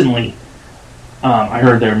then recently, I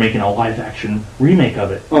heard they're making a live-action remake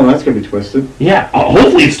of it. Oh, that's gonna be twisted. Yeah,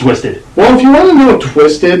 hopefully it's twisted. Well, if you want to know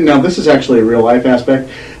twisted, now this is actually a real-life aspect.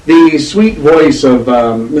 The sweet voice of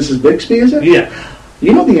Mrs. Bixby, is it? Yeah.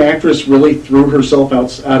 You know the actress really threw herself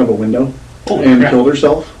out of a window and killed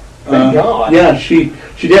herself? Thank God. Yeah, she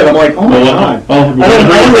did. I'm like, oh my God.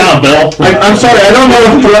 I'm sorry, I don't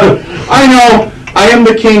know if I know. I am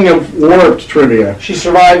the king of warped trivia. She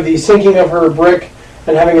survived the sinking of her brick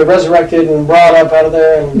and having it resurrected and brought up out of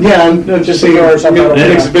there. And yeah, and just seeing her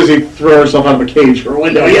busy throw herself out of a cage or a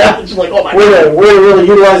window. Yeah, it's like, oh my God. Way to really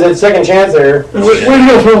utilize that second chance there. Way to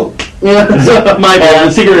go, Phil. Yeah, my bad.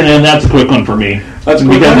 The Secret and that's a quick one for me. That's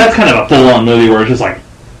because that's kind of a full-on movie where it's just like.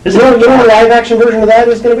 You know what the live-action version of that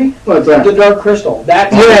is going to be? What's that? The Dark Crystal.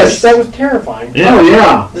 That was terrifying. Yeah. Oh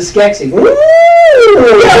yeah. The Skeksis.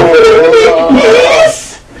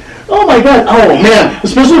 Yes. Oh my God. Oh man.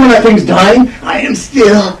 Especially when that thing's dying. I am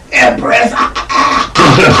still Empress.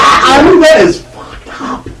 I mean that is fucked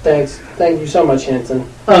up. Thanks. Thank you so much, Henson.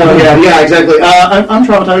 Yeah, exactly. I'm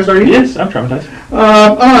traumatized. Are you? Yes, I'm traumatized.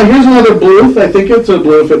 Here's another Bluth. I think it's a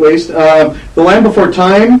Bluth at least. The Land Before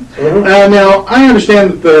Time. Mm-hmm. Now, I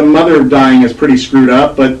understand that the mother dying is pretty screwed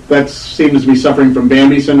up, but that seems to be suffering from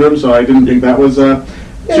Bambi syndrome, so I didn't think that was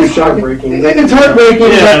it's heartbreaking. It's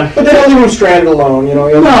heartbreaking, yeah. But they don't leave him stranded alone. You know.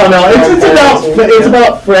 No. It's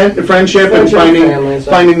about friendship and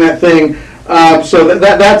finding that thing. So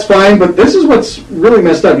that's fine, but this is what's really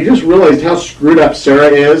messed up. You just realized how screwed up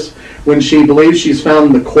Sarah is when she believes she's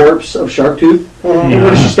found the corpse of Sharktooth. Mm-hmm. And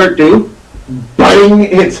what does she start doing? Biting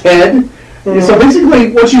its head. Mm-hmm. So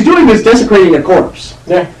basically, what she's doing is desecrating a corpse.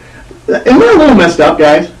 Yeah. Isn't that a little messed up,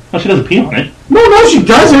 guys? Well, she doesn't pee on it. No, she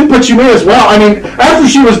doesn't, but she may as well. I mean, after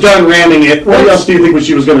she was done ramming it, what else do you think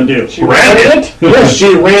she was going to do? She rammed it? Yes,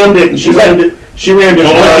 she rammed it, and she rammed it. She rammed it.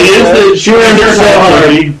 She rammed it so hard.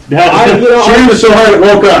 She rammed it so hard it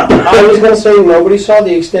woke up. I was going to say nobody saw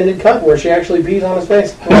the extended cut where she actually pees on his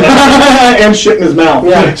face and shit in his mouth.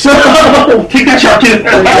 Yeah. So take that shark in.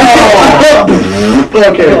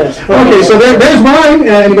 Okay. So there's mine.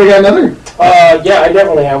 Anybody got another? Yeah, I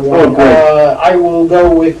definitely have one. Oh, great. I will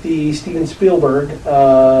go with the Steven Spielberg.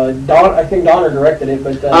 I think Donner directed it,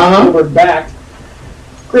 but Spielberg backed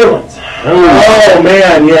Gremlins. Oh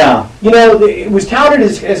man, yeah. You know, it was touted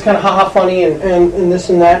as kind of haha funny and this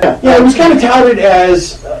and that. Yeah, it was kind of touted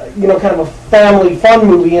as kind of a family fun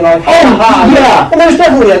movie, yeah. And there's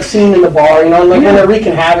definitely that scene in the bar, like when they're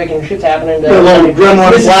wreaking havoc and shit's happening. The little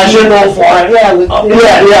gremlin flashing.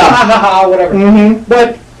 Ha whatever. Mm-hmm.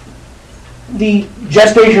 But the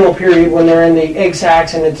gestational period when they're in the egg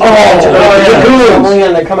sacs and it's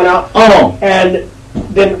and they're coming out. And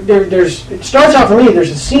then it starts out for me.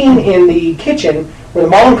 There's a scene in the kitchen where the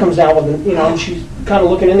mom comes down with and she's kind of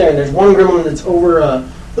looking in there, and there's one gremlin that's over a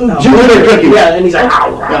cookie. Yeah, and he's like,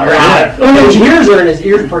 and he hears her, and his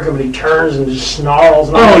ears perk up, and he turns and just snarls.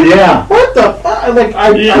 And yeah. What the fuck? I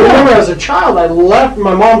remember as a child,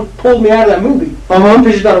 my mom pulled me out of that movie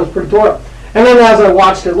because she thought it was pretty tore up. And then as I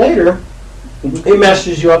watched it later, it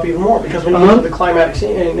messes you up even more because when you get to the climactic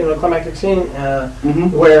scene,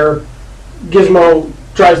 where Gizmo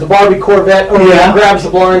drives the Barbie Corvette, grabs the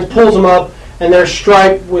blinds, pulls them up, and there's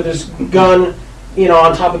Stripe with his gun,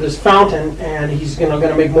 on top of this fountain, and he's going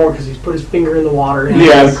to make more because he's put his finger in the water and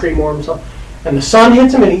he's going to create more of himself. And the sun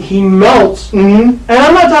hits him, and he melts. And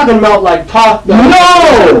I'm not talking melt like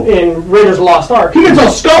in Raiders of the Lost Ark. He gets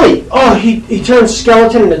all scully. Oh, he turns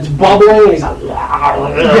skeleton, and it's bubbling, and he's like,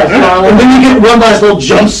 and then you get one last little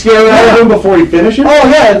jump scare out of him before he finishes. Oh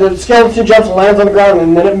yeah, the skeleton jumps and lands on the ground,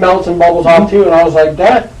 and then it melts and bubbles off too. And I was like,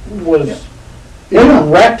 that was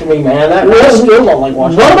it wrecked me, man. I still don't like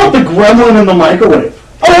watching. What about the gremlin in the microwave?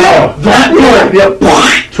 Oh, that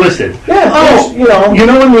part. Twisted. Yeah. You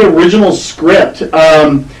know in the original script,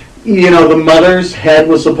 the mother's head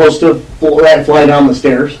was supposed to fly down the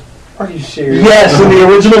stairs. Are you serious? Yes, in the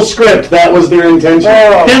original script, that was their intention.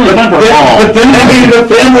 But then they made a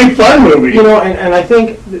family fun movie. And I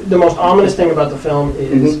think the most ominous thing about the film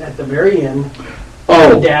is at the very end,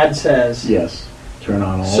 the dad says, "Yes, turn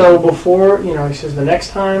on all." So before, he says the next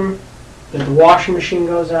time that the washing machine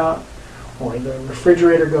goes out, or the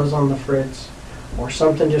refrigerator goes on the fritz, or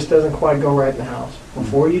something just doesn't quite go right in the house,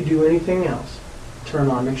 before you do anything else,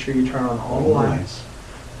 make sure you turn on all the lights,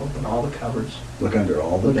 open all the cupboards, look under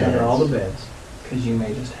all the beds, because you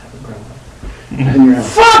may just have a gremlin.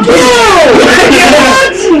 Fuck you!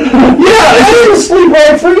 I didn't sleep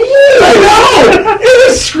right for years. I know! It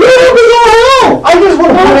is screwed up as all hell! I just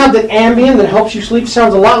want to point out that Ambien that helps you sleep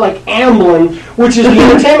sounds a lot like Amblin, which is the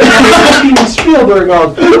entertainment that Steven Spielberg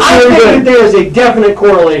owns. I think that there is a definite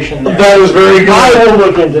correlation there. That was very good. I will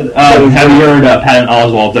look into this. Have you heard Patton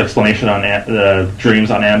Oswalt's explanation on the dreams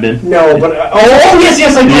on Ambien? No, but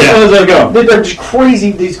yes, I did. How does that go? They're just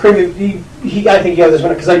crazy. These crazy. I think you have this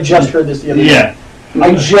one because I just heard this the other day. Yeah.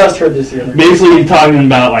 I just heard this the other day. Basically, talking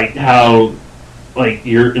about like how like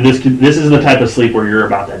this is the type of sleep where you're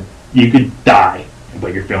about to you could die,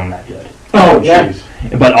 but you're feeling that good. Oh, Yeah. jeez.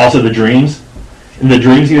 But also the dreams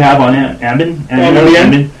you have on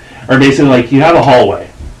Ambien are basically like you have a hallway.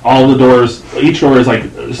 All the doors, each door is like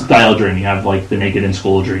a style dream. You have like the naked in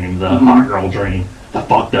school dream, the hot girl dream, the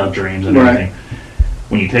fucked up dreams, and Right. everything.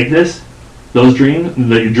 When you take this, those dreams,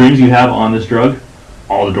 the dreams you have on this drug,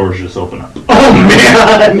 all the doors just open up. Oh,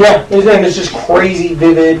 man. Yeah, his name is just crazy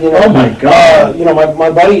vivid. You know. Oh, my God. My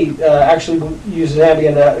buddy actually uses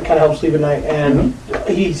Ambien to kind of help sleep at night, and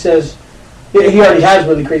he says he already has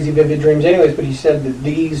really crazy vivid dreams, anyways. But he said that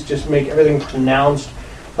these just make everything pronounced,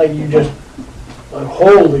 like you just like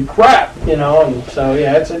holy crap, you know. And so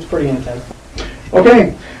yeah, it's pretty intense.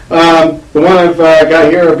 Okay. The one I've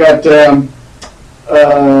got here, I've got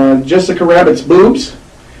Jessica Rabbit's boobs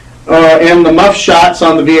and the muff shots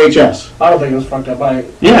on the VHS. I don't think it was fucked up. I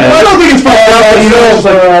don't think it's fucked up. You know, it's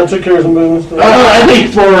like, took care of some business. I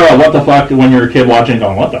think for what the fuck when you're a kid watching,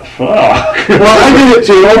 going what the fuck. well, I did it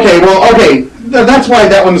too. Okay. That's why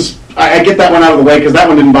that one's. I get that one out of the way because that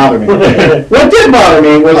one didn't bother me. What did bother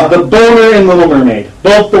me was the boner in Little Mermaid.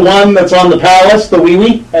 Both the one that's on the palace, the wee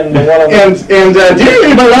wee, and the one of and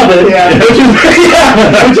Dearly Beloved, which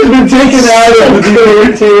has been taken out of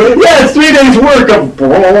yeah, it's 3 days work of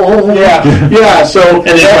yeah. So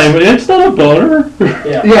and it's like it's not a boner.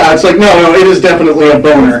 Yeah, it's like no, it is definitely a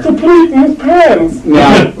boner. It's complete in his pants.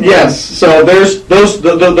 No, yes. So there's those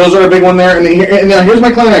are a big one there, and now here's my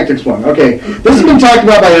climactic one. Okay, this has been talked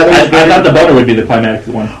about by others. I thought the boner would be the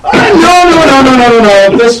climactic one. No.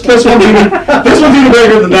 This one's even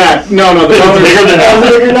bigger than that. No, the boner bigger than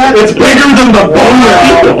that. It's bigger than the boner.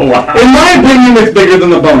 Oh, wow. In my opinion, it's bigger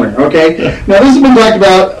than the boner. Okay. Now this has been talked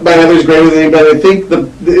about by others greater than me, but I think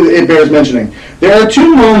it bears mentioning. There are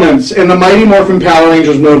two moments in the Mighty Morphin Power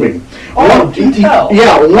Rangers movie. Detail.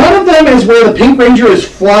 Yeah, one of them is where the Pink Ranger is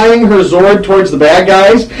flying her Zord towards the bad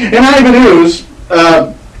guys, and Ivan Ooze,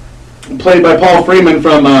 played by Paul Freeman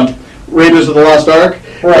from Raiders of the Lost Ark,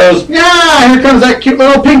 goes, yeah, here comes that cute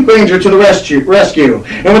little Pink Ranger to the rescue.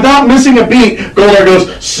 And without missing a beat, Goldar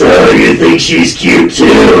goes, so you think she's cute too,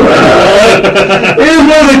 huh? It is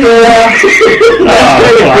really cool.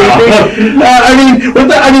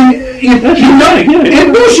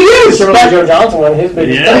 No, she is. Joe Johnson, one of his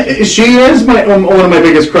biggest. She is one of my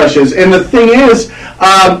biggest crushes. And the thing is,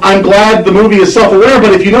 I'm glad the movie is self-aware,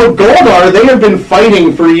 but if you know Goldar, they have been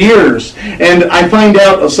fighting for years. And I find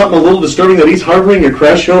out something a little disturbing that he's harboring a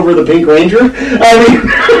crush over the Pink Ranger. I mean,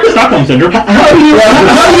 Stockholm Syndrome. How do you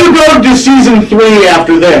go to season 3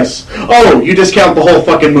 after this? Oh, you discount the whole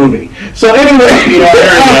fucking movie. So anyway,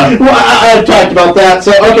 I talked about that.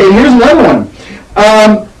 So okay, here's another one.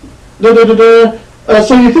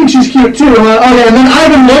 So you think she's cute too, huh? Okay, and then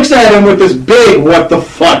Ivan looks at him with this big what the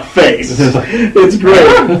fuck face. It's great.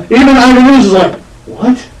 Even Ivan Ooze is like,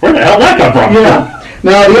 what? Where the hell did that come from? Yeah.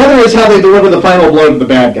 Now the other is how they deliver the final blow to the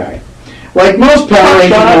bad guy. Like most Power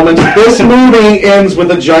Rangers moments, this movie ends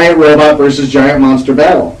with a giant robot versus giant monster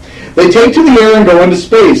battle. They take to the air and go into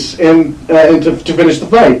space and to finish the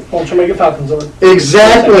fight. Ultra Mega Falcon Zord.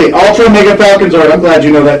 Exactly. Ultra Mega Falcon Zord. I'm glad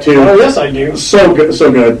you know that too. Oh, yes, I do. So good. So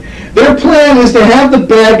good. Their plan is to have the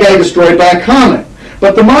bad guy destroyed by a comet.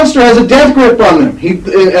 But the monster has a death grip on them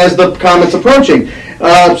as the comet's approaching.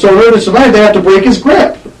 So in order to survive, they have to break his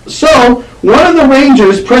grip. So one of the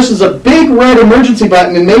Rangers presses a big red emergency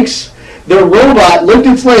button and makes their robot lift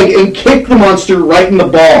its leg and kick the monster right in the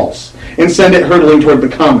balls and send it hurtling toward the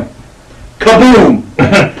comet. Kaboom!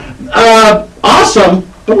 Awesome,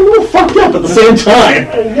 but a little fucked up at the same time.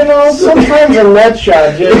 You know, sometimes a net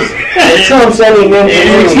shot just sounds sending in.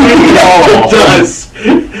 It does.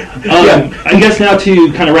 I guess now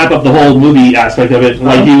to kind of wrap up the whole movie aspect of it,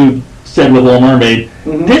 like you said with Little Mermaid,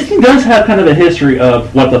 Disney does have kind of a history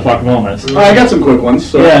of what the fuck moments. I got some quick ones.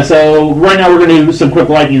 So. Yeah, so right now we're going to do some quick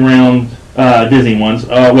lightning round Disney ones,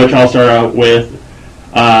 which I'll start out with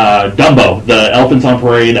Dumbo, the Elephants on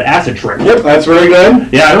Parade acid trip. Yep, that's very good.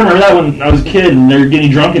 Yeah, I remember that when I was a kid and they're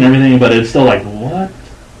getting drunk and everything, but it's still like, what?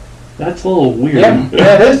 That's a little weird. Yeah,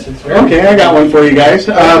 it is. It's very Okay, I got one for you guys.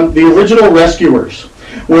 The original Rescuers,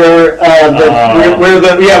 where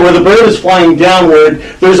the bird is flying downward.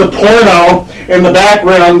 There's a porno in the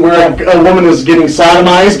background where a woman is getting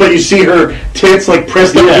sodomized, but you see her tits like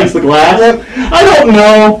pressed up against the glass. I don't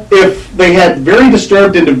know if they had very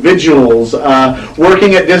disturbed individuals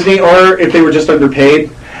working at Disney or if they were just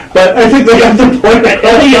underpaid. But I think they got the point. I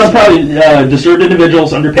think it's probably disturbed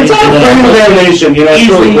individuals, underpaid. It's all frame of animation, you know.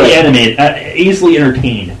 Easily animated, easily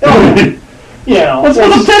entertained. you know, Let's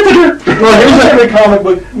put a senator. well, here's every comic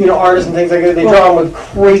book, artists and things like that. They draw them with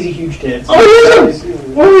crazy huge tits. Here's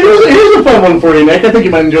a fun one for you, Nick. I think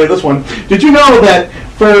you might enjoy this one. Did you know that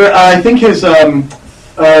for I think his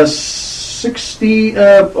 60?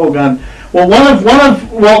 One of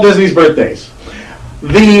Walt Disney's birthdays,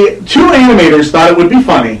 the two animators thought it would be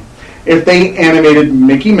funny if they animated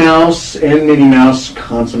Mickey Mouse and Minnie Mouse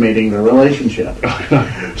consummating their relationship.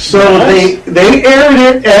 So they aired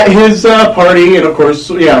it at his party, and of course,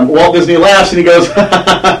 Walt Disney laughs and he goes, "All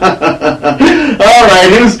right,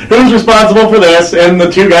 who's responsible for this?" And the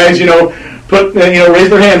two guys, raise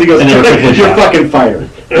their hands. He goes, "You're fucking fired."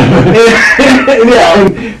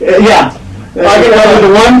 Yeah. I can tell you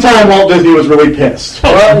the one time Walt Disney was really pissed.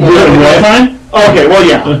 One time? Okay, well,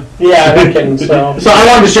 yeah. Yeah, no kidding. So I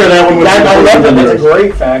wanted to share that one with you. I love that. That's a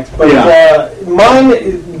great fact. But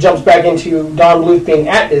mine jumps back into Don Bluth being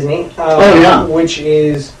at Disney. Which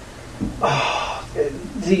is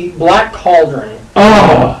the Black Cauldron.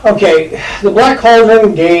 Oh. Okay, the Black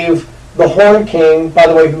Cauldron gave the Horned King, by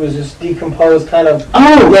the way, who was this decomposed kind of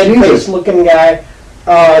red-faced looking guy,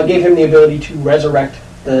 gave him the ability to resurrect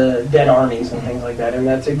the dead armies and things like that. And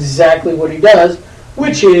that's exactly what he does,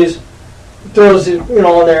 which is throws it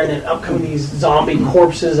all in there, and then up come these zombie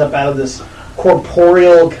corpses up out of this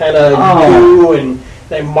corporeal kind of goo, and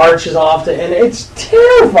they marches off and it's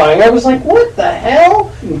terrifying. I was like, what the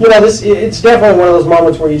hell? It's definitely one of those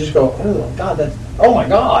moments where you just go, oh God, oh my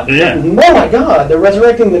God. Yeah. Oh my God, they're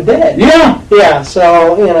resurrecting the dead. Yeah. Yeah,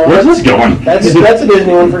 so, Where's this going? That's a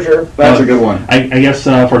Disney one for sure. That's a good one. I guess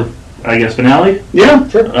finale? Yeah.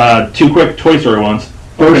 Sure. Two quick Toy Story ones.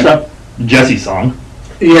 First up, Jessie's song.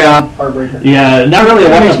 Yeah. Heartbreaker. Yeah, not really a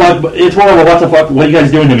what the fuck, but it's more of a what the fuck, what are you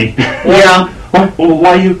guys doing to me? Yeah.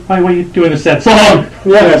 Why are you doing a sad song?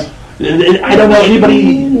 Yes. I don't know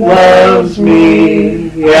anybody loves me.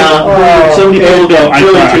 Yeah. So many people go,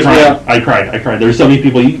 I cried. There's so many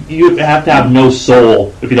people, you have to have no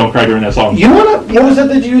soul if you don't cry during that song. What was it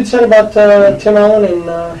that you had said about Tim Allen and...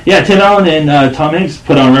 Yeah, Tim Allen and Tom Hanks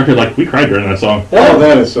put on record, like, we cried during that song. Oh,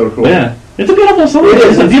 that is so cool. Yeah. It's a beautiful song.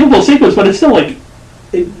 It's a beautiful sequence, but it's still like...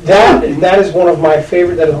 That is one of my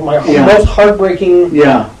favorite, that is my most heartbreaking...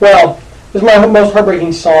 Yeah. Well, it's my most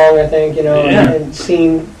heartbreaking song, I think, and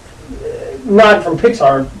scene... Not from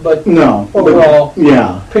Pixar, but overall,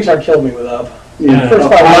 Pixar killed me with Up. Yeah. First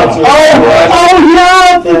 5 minutes.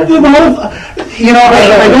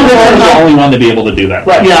 I'm the only one to be able to do that.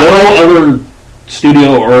 Right. Yeah. No other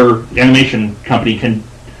studio or animation company can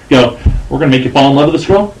go, we're going to make you fall in love with this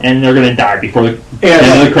girl, and they're going to die before the end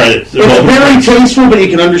of the credits. It's very tasteful, but you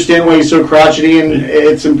can understand why he's so crotchety, and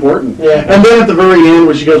it's important. Yeah. And then at the very end,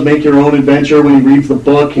 when she goes, make your own adventure, when he reads the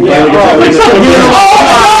book, he finally gets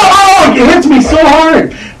it hits me so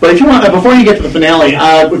hard. But if you want, before you get to the finale,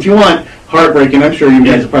 if you want heartbreaking, I'm sure you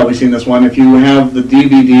guys have probably seen this one. If you have the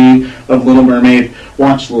DVD of Little Mermaid,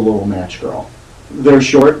 watch The Little Match Girl. They're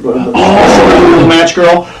short, but the Little Match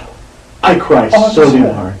Girl. I cry so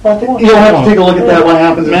damn hard. You'll have to take a look at that. What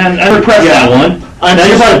happens? Man, I repressed that one. Now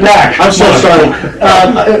you brought it back. I'm so sorry.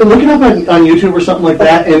 Look it up on YouTube or something like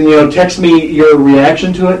that, and text me your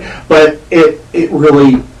reaction to it. But it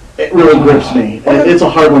really grips me. It's a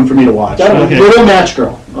hard one for me to watch. Okay. Little Match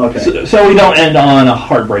Girl. Okay. So we don't end on a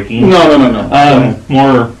heartbreaking. No.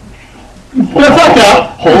 More. Fucked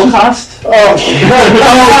up. Holocaust? Oh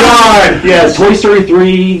God! Yes. Toy Story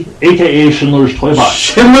 3, a.k.a. Schindler's Toy Box.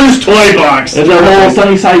 Schindler's Toy Box. It's our whole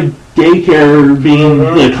Sunnyside daycare being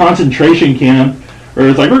the concentration camp, where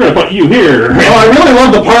it's like, we're going to put you here. Oh, I really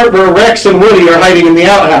love the part where Rex and Woody are hiding in the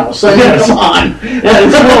outhouse. Yes. Come on. Yeah,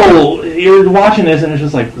 it's so, you're watching this and it's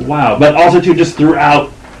just like, wow. But also, too, just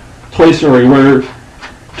throughout Toy Story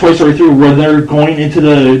 3, where they're going into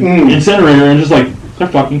the incinerator and just like, they're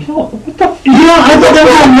fucking killed. What the f? Yeah, I thought that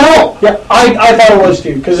was Yeah, I thought it was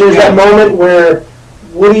too, because there's that moment where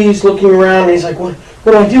Woody's looking around and he's like, what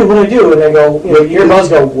do I do? And they go, you hear Buzz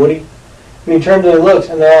go, Woody. And he turns and he looks,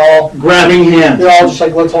 and they're all grabbing hands. They're all just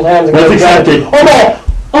like, let's hold hands and Let's go, accept it. Oh no!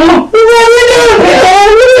 What are you doing? What are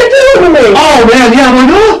you doing to me? Oh man, yeah, I'm like,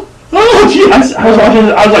 oh, gee. I was watching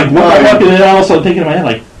it, I was like, what the fuck? And then I also thinking in my head,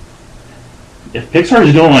 like, if Pixar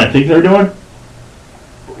is doing what I think they're doing,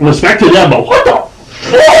 respect to them, but what the?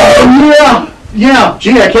 Yeah.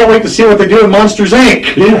 Gee, I can't wait to see what they do in Monsters,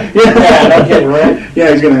 Inc. Yeah, no kidding, right?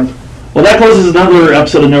 Yeah, he's gonna have. Well, that closes another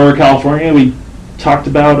episode of Nowhere, California. We talked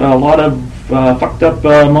about a lot of fucked up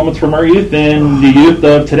moments from our youth and the youth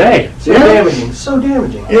of today. So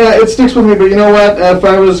damaging. Yeah, it sticks with me, but you know what? If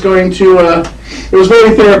I was going to, it was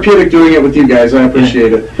very therapeutic doing it with you guys. I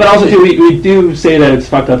appreciate it. But also, too, we do say that it's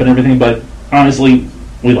fucked up and everything, but honestly,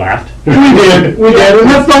 We laughed. We did. And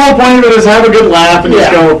that's the whole point of it, is have a good laugh and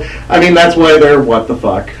just go, I mean, that's why they're what the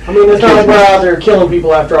fuck. I mean, it's not like we're out there killing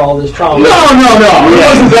people after all this trauma. No. It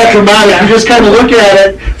wasn't that dramatic. You just kind of look at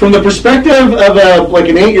it from the perspective of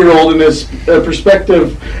an 8-year-old and this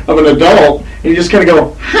perspective of an adult, and you just kind of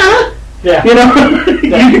go, huh? Yeah. You know,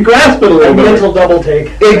 you can grasp it a little bit. Mental double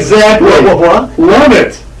take. Exactly. Love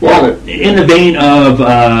it. In the vein of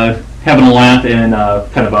having a laugh and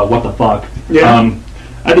kind of a what the fuck,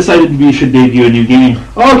 I decided we should debut a new game.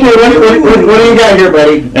 Okay, what do you got here,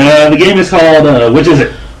 buddy? The game is called Which Is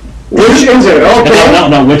It? Which is it? Okay.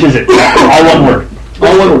 No, Which Is It? All one word.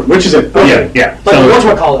 All one word. Which is it? Okay. Yeah. Like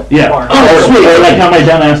whatchamacallit. Yeah. Oh, sweet. Like how my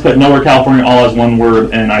dumbass put Nowhere California all as one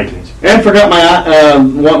word in iTunes. And forgot my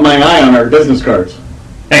eye on our business cards.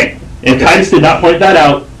 Hey, if Titus did not point that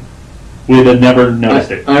out, we would have never noticed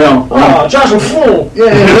it. I know. Oh, Josh a fool.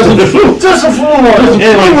 Yeah, Just a fool.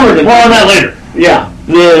 Anyway, more on that later. Yeah.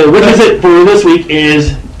 The Which Is It for this week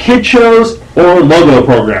is Kid Shows or Logo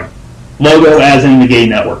Program. Logo as in the Gay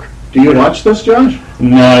Network. Do you watch this, Josh?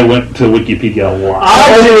 No, I went to Wikipedia a lot.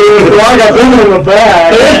 I do. Well, I got them in the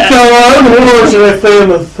bag. It's unfortunate thing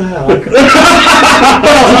with that.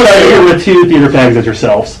 Here with 2 theater fags at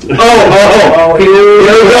yourselves. Oh, here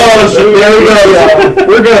he goes.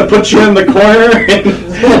 We're going to put you in the corner and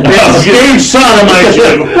stage sodomite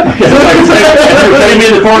you. Putting me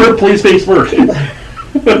in the corner, please face first.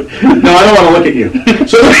 No, I don't want to look at you.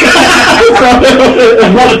 So,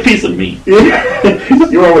 what a piece of meat.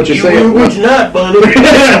 You are what you're saying. Which not, buddy. Okay.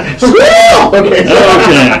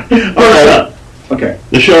 First up. Okay.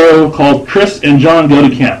 The show called Chris and John Go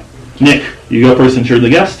to Camp. Nick, you go first since you're the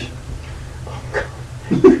guest.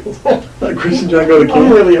 Chris and John Go to Camp.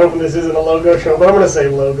 I'm really hoping this isn't a logo show, but I'm going to say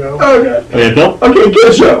logo. Okay. Okay, Bill? Okay,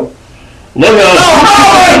 good show. Logo. Oh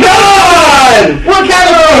my God! What kind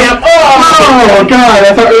of camp? Oh God!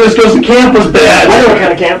 I thought This Goes to Camp was bad. I know what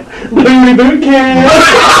kind of camp. Booty boot camp.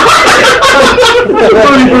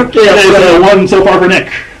 Booty boot camp. There's one so far for Nick.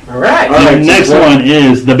 All right. The next one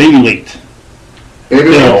is The Baby Weight.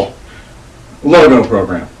 Baby Bill. Logo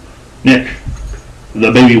program. Nick.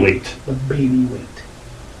 The Baby Weight. The baby weight.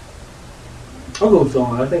 I'll go with Phil.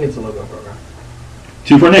 I think it's a logo program.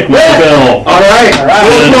 2 for Nick. 1 for Bill. All right.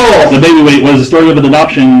 The Baby Weight was a story of an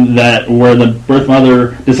adoption where the birth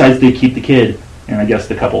mother decides to keep the kid, and I guess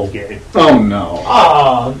the couple is gay. Oh no.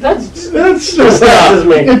 Oh, that's just depresses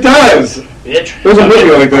me. It does. Bitch. There's a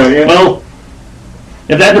video like that. Yeah. Well,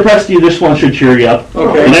 if that depressed you, this one should cheer you up.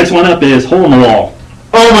 Okay. The next one up is Hole in the Wall.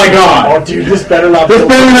 Oh my God. Oh, dude, this better not be. This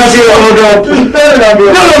better not be a logo. This better not be.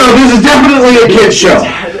 No. This is definitely a kid show.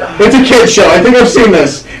 It's a kid show. I think I've seen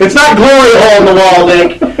this. It's not Glory Hole in the Wall,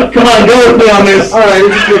 Nick. Come on, go with me on this. All right,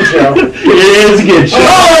 it's a kid show. It is a kid show.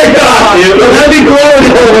 Oh my God! That'd be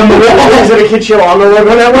Glory Hole in the Wall. Is it a kid show on the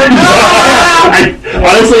logo network?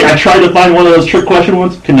 Honestly, I tried to find one of those trick question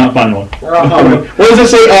ones. Could not find one. What does it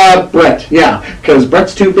say? Brett. Yeah, because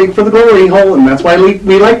Brett's too big for the Glory Hole, and that's why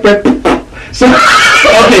we like Brett. So,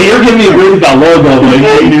 okay, you're giving me a brief about logo, but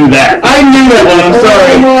you knew that. I knew that one. I'm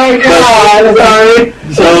sorry. Oh my God! Sorry.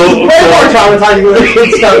 So, way more traumatizing than the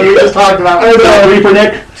kid stuff we just talked about. 3 for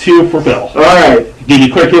Nick, 2 for Phil. All right. Give you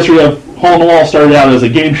a quick history of Hole in the Wall. Started out as a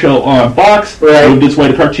game show on Fox. Right. Moved its way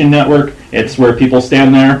to Cartoon Network. It's where people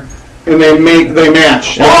stand there. And they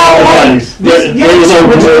match. It's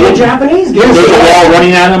a Japanese game. There's a wall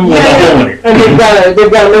running at them with a hole in it. And they've got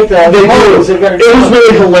to make the holes. It was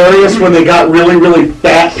really hilarious when they got really, really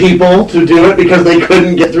fat people to do it because they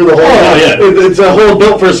couldn't get through the hole. Oh, yeah. It's a hole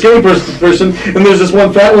built for a skinny person, and there's this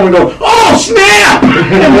one fat woman going, "Oh snap!"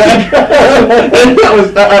 And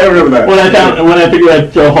I remember that. When I figured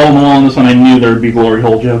I'd throw Hole in the Wall on this one, I knew there would be glory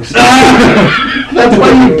hole jokes. That's why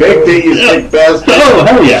you picked it, you sick bastard. Oh,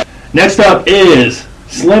 hell yeah. Next up is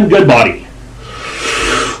Slim Goodbody.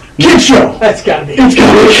 Kid show. That's gotta be. It's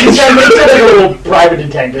gotta be a kid show. It's like a little private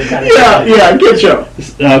detective kind of. Yeah, kid show.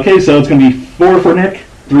 Okay, so it's going to be 4 for Nick,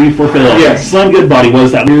 3 for Phil. Yes. Slim Goodbody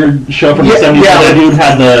was that weird show from the 70s where that dude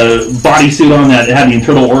had the bodysuit on that had the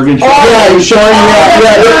internal organs. Oh, yeah, he was showing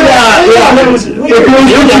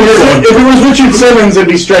If it was Richard Simmons, it'd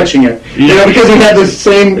be stretching it. You know, because he had the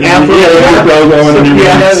same afro.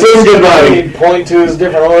 Slim Goodbody. He'd point to his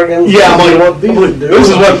different organs. Yeah, I'm like, this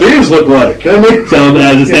is what these look like. So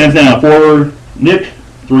as it stands now, 4 Nick,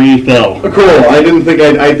 3 Phil. Cool. I didn't think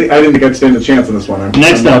I'd stand a chance on this one.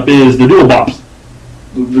 Next up is the Doodle Bops.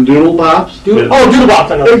 The Doodle Bops? Doodle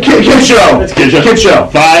Bops, I know. Kid show. It's Kid Show.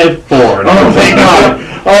 5, 4. Oh, thank God.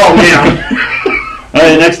 Oh, man. All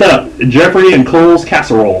right, next up, Jeffrey and Cole's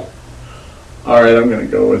Casserole. All right, I'm going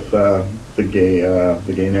to go with the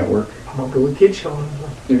gay network. I'm going to go with Kid Show.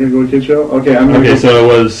 You're gonna go with kid show? Okay, I'm gonna Okay, go. so it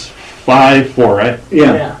was 5-4, right?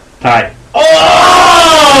 Yeah. Tie. Oh!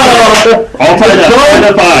 All tied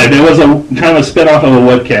up 5. It was a kind of a spin-off of a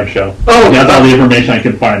webcam show. Oh, That's all the information I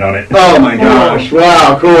could find on it. Oh my gosh!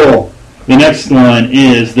 Wow, cool. The next one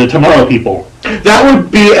is the Tomorrow People. That would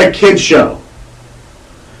be a kid show.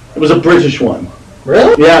 It was a British one.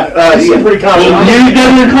 Really? Yeah, This is pretty common. You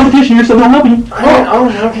got in a competition, you're still not helping.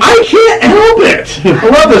 I can't help it. I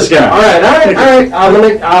love this guy. All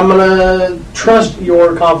right. I'm gonna trust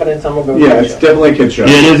your confidence. I'm gonna go. Yeah, with it's you. definitely a kid show.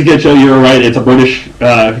 Yeah, it is a kid show. You're right. It's a British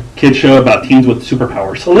kid show about teens with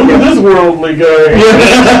superpowers. Look at this worldly guy.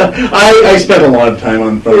 Yeah. I spent a lot of time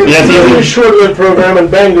on photos. Yeah, It's so a short-lived program in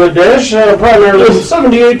Bangladesh, primarily from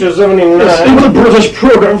 78 to 79. It was a British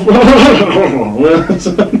program.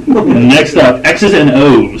 next up, X's and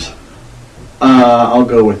O's. I'll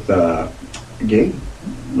go with Gay.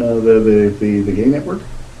 The Gay Network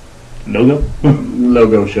No-go?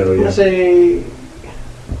 logo show. I'm Yeah. gonna say. I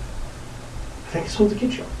think this one's a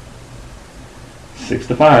kid show.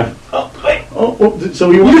 6-5. Oh,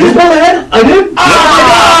 so you just went ahead. I did.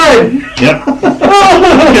 Yep.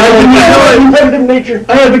 Competitive nature.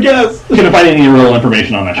 I had to guess. Couldn't find any real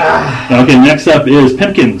information on that show. Okay, next up is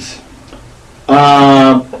Pimpkins.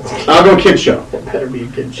 I'll go kid show. It better be a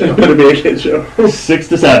kid show. It better be a kid show.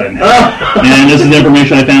 6-7. And this is the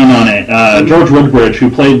information I found on it. George Woodbridge, who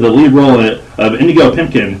played the lead role of Indigo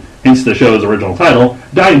Pimpkin, hence the show's original title,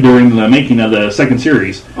 died during the making of the second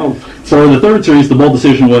series. Oh. For the third series, the bold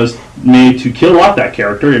decision was made to kill off that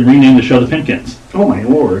character and rename the show The Pimpkins. Oh my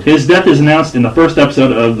lord. His death is announced in the first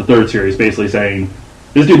episode of the third series, basically saying,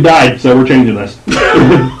 this dude died, so we're changing this.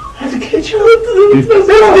 That's a kid show.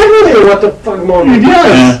 What the fuck more?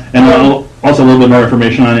 Yes. And also a little bit more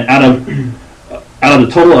information on it. Out of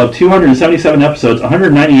the total of 277 episodes,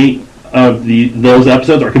 198 of those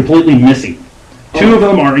episodes are completely missing. 2 of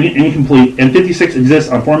them are incomplete, and 56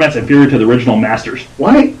 exist on formats inferior to the original masters.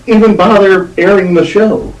 Why even bother airing the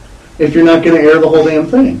show if you're not going to air the whole damn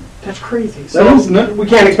thing? That's crazy. That is not. We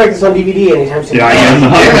can't expect this on DVD anytime soon. Yeah, I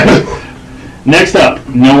am. Next up,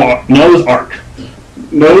 Noah's Ark.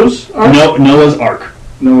 Noah's Ark? Noah's Ark.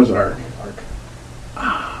 Noah's Ark.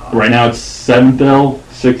 Right now it's 7 Phil,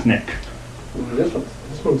 6 Nick. This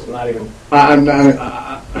one's not even. I'm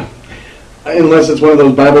not. Unless it's one of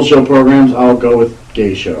those Bible show programs, I'll go with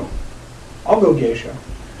Gay Show. I'll go gay show.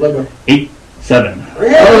 Let go. 8-7. All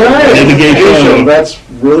right. It's a gay show. That's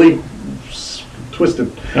really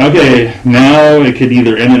twisted. Okay, now it could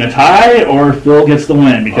either end in a tie or Phil gets the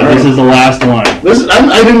win because this is the last one.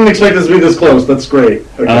 I didn't expect this to be this close. That's great.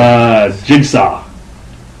 Okay. Jigsaw.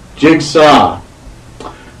 Jigsaw.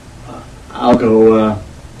 I'll go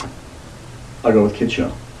with Kid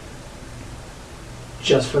Show.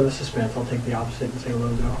 Just for the suspense, I'll take the opposite and say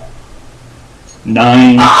logo.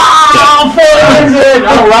 9. Oh, Phil wins it!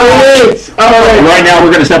 All right. Right now, we're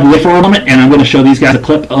going to step away for a moment, and I'm going to show these guys a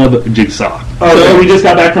clip of Jigsaw. Okay. So we just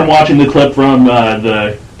got back from watching the clip from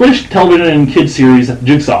the British television and kids series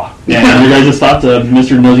Jigsaw. And your guys' thoughts of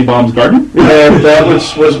Mr. Nosy Bomb's garden? That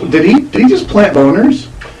was did he just plant boners?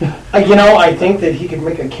 I think that he could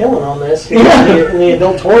make a killing on this in the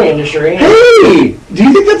adult toy industry. Hey, do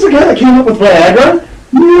you think that's the guy that came up with Viagra?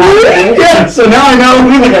 Yeah. So now I know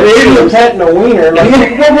who the A creator pet and a wiener.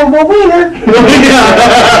 Wiener.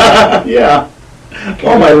 Yeah.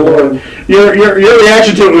 Oh my lord. Your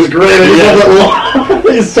reaction to it was great.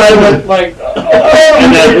 It's silent. Like,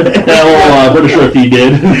 And that little British riff he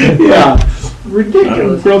did. Yeah.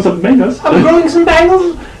 ridiculous. Grown some mangoes. I'm growing some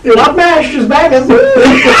bangles. Not mashed, just bangles. And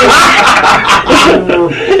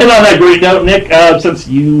on that great note, Nick, since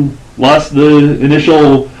you lost the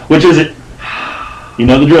initial, which is it? You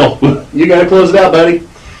know the drill. You gotta close it out, buddy.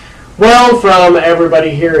 Well, from everybody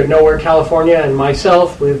here at Nowhere, California, and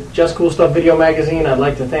myself with Just Cool Stuff Video Magazine, I'd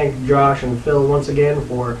like to thank Josh and Phil once again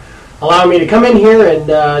for allowing me to come in here and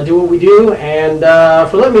do what we do, and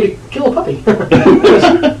for letting me to kill a puppy.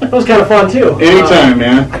 That was kind of fun, too. Anytime,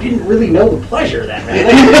 man. I didn't really know the pleasure of that, man.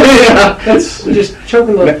 Yeah. That's just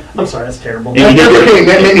choking the... I'm sorry, that's terrible. And you did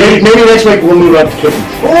Okay, maybe next week we'll move up to kittens.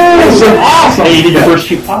 Oh, awesome! And you did your first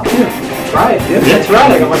cute pop, too. That's right. That's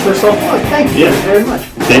right. I got my first self-plug. Thank you very much.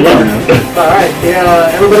 Stay low. All right. Yeah,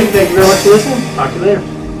 everybody, thank you very much for listening. Talk to you later.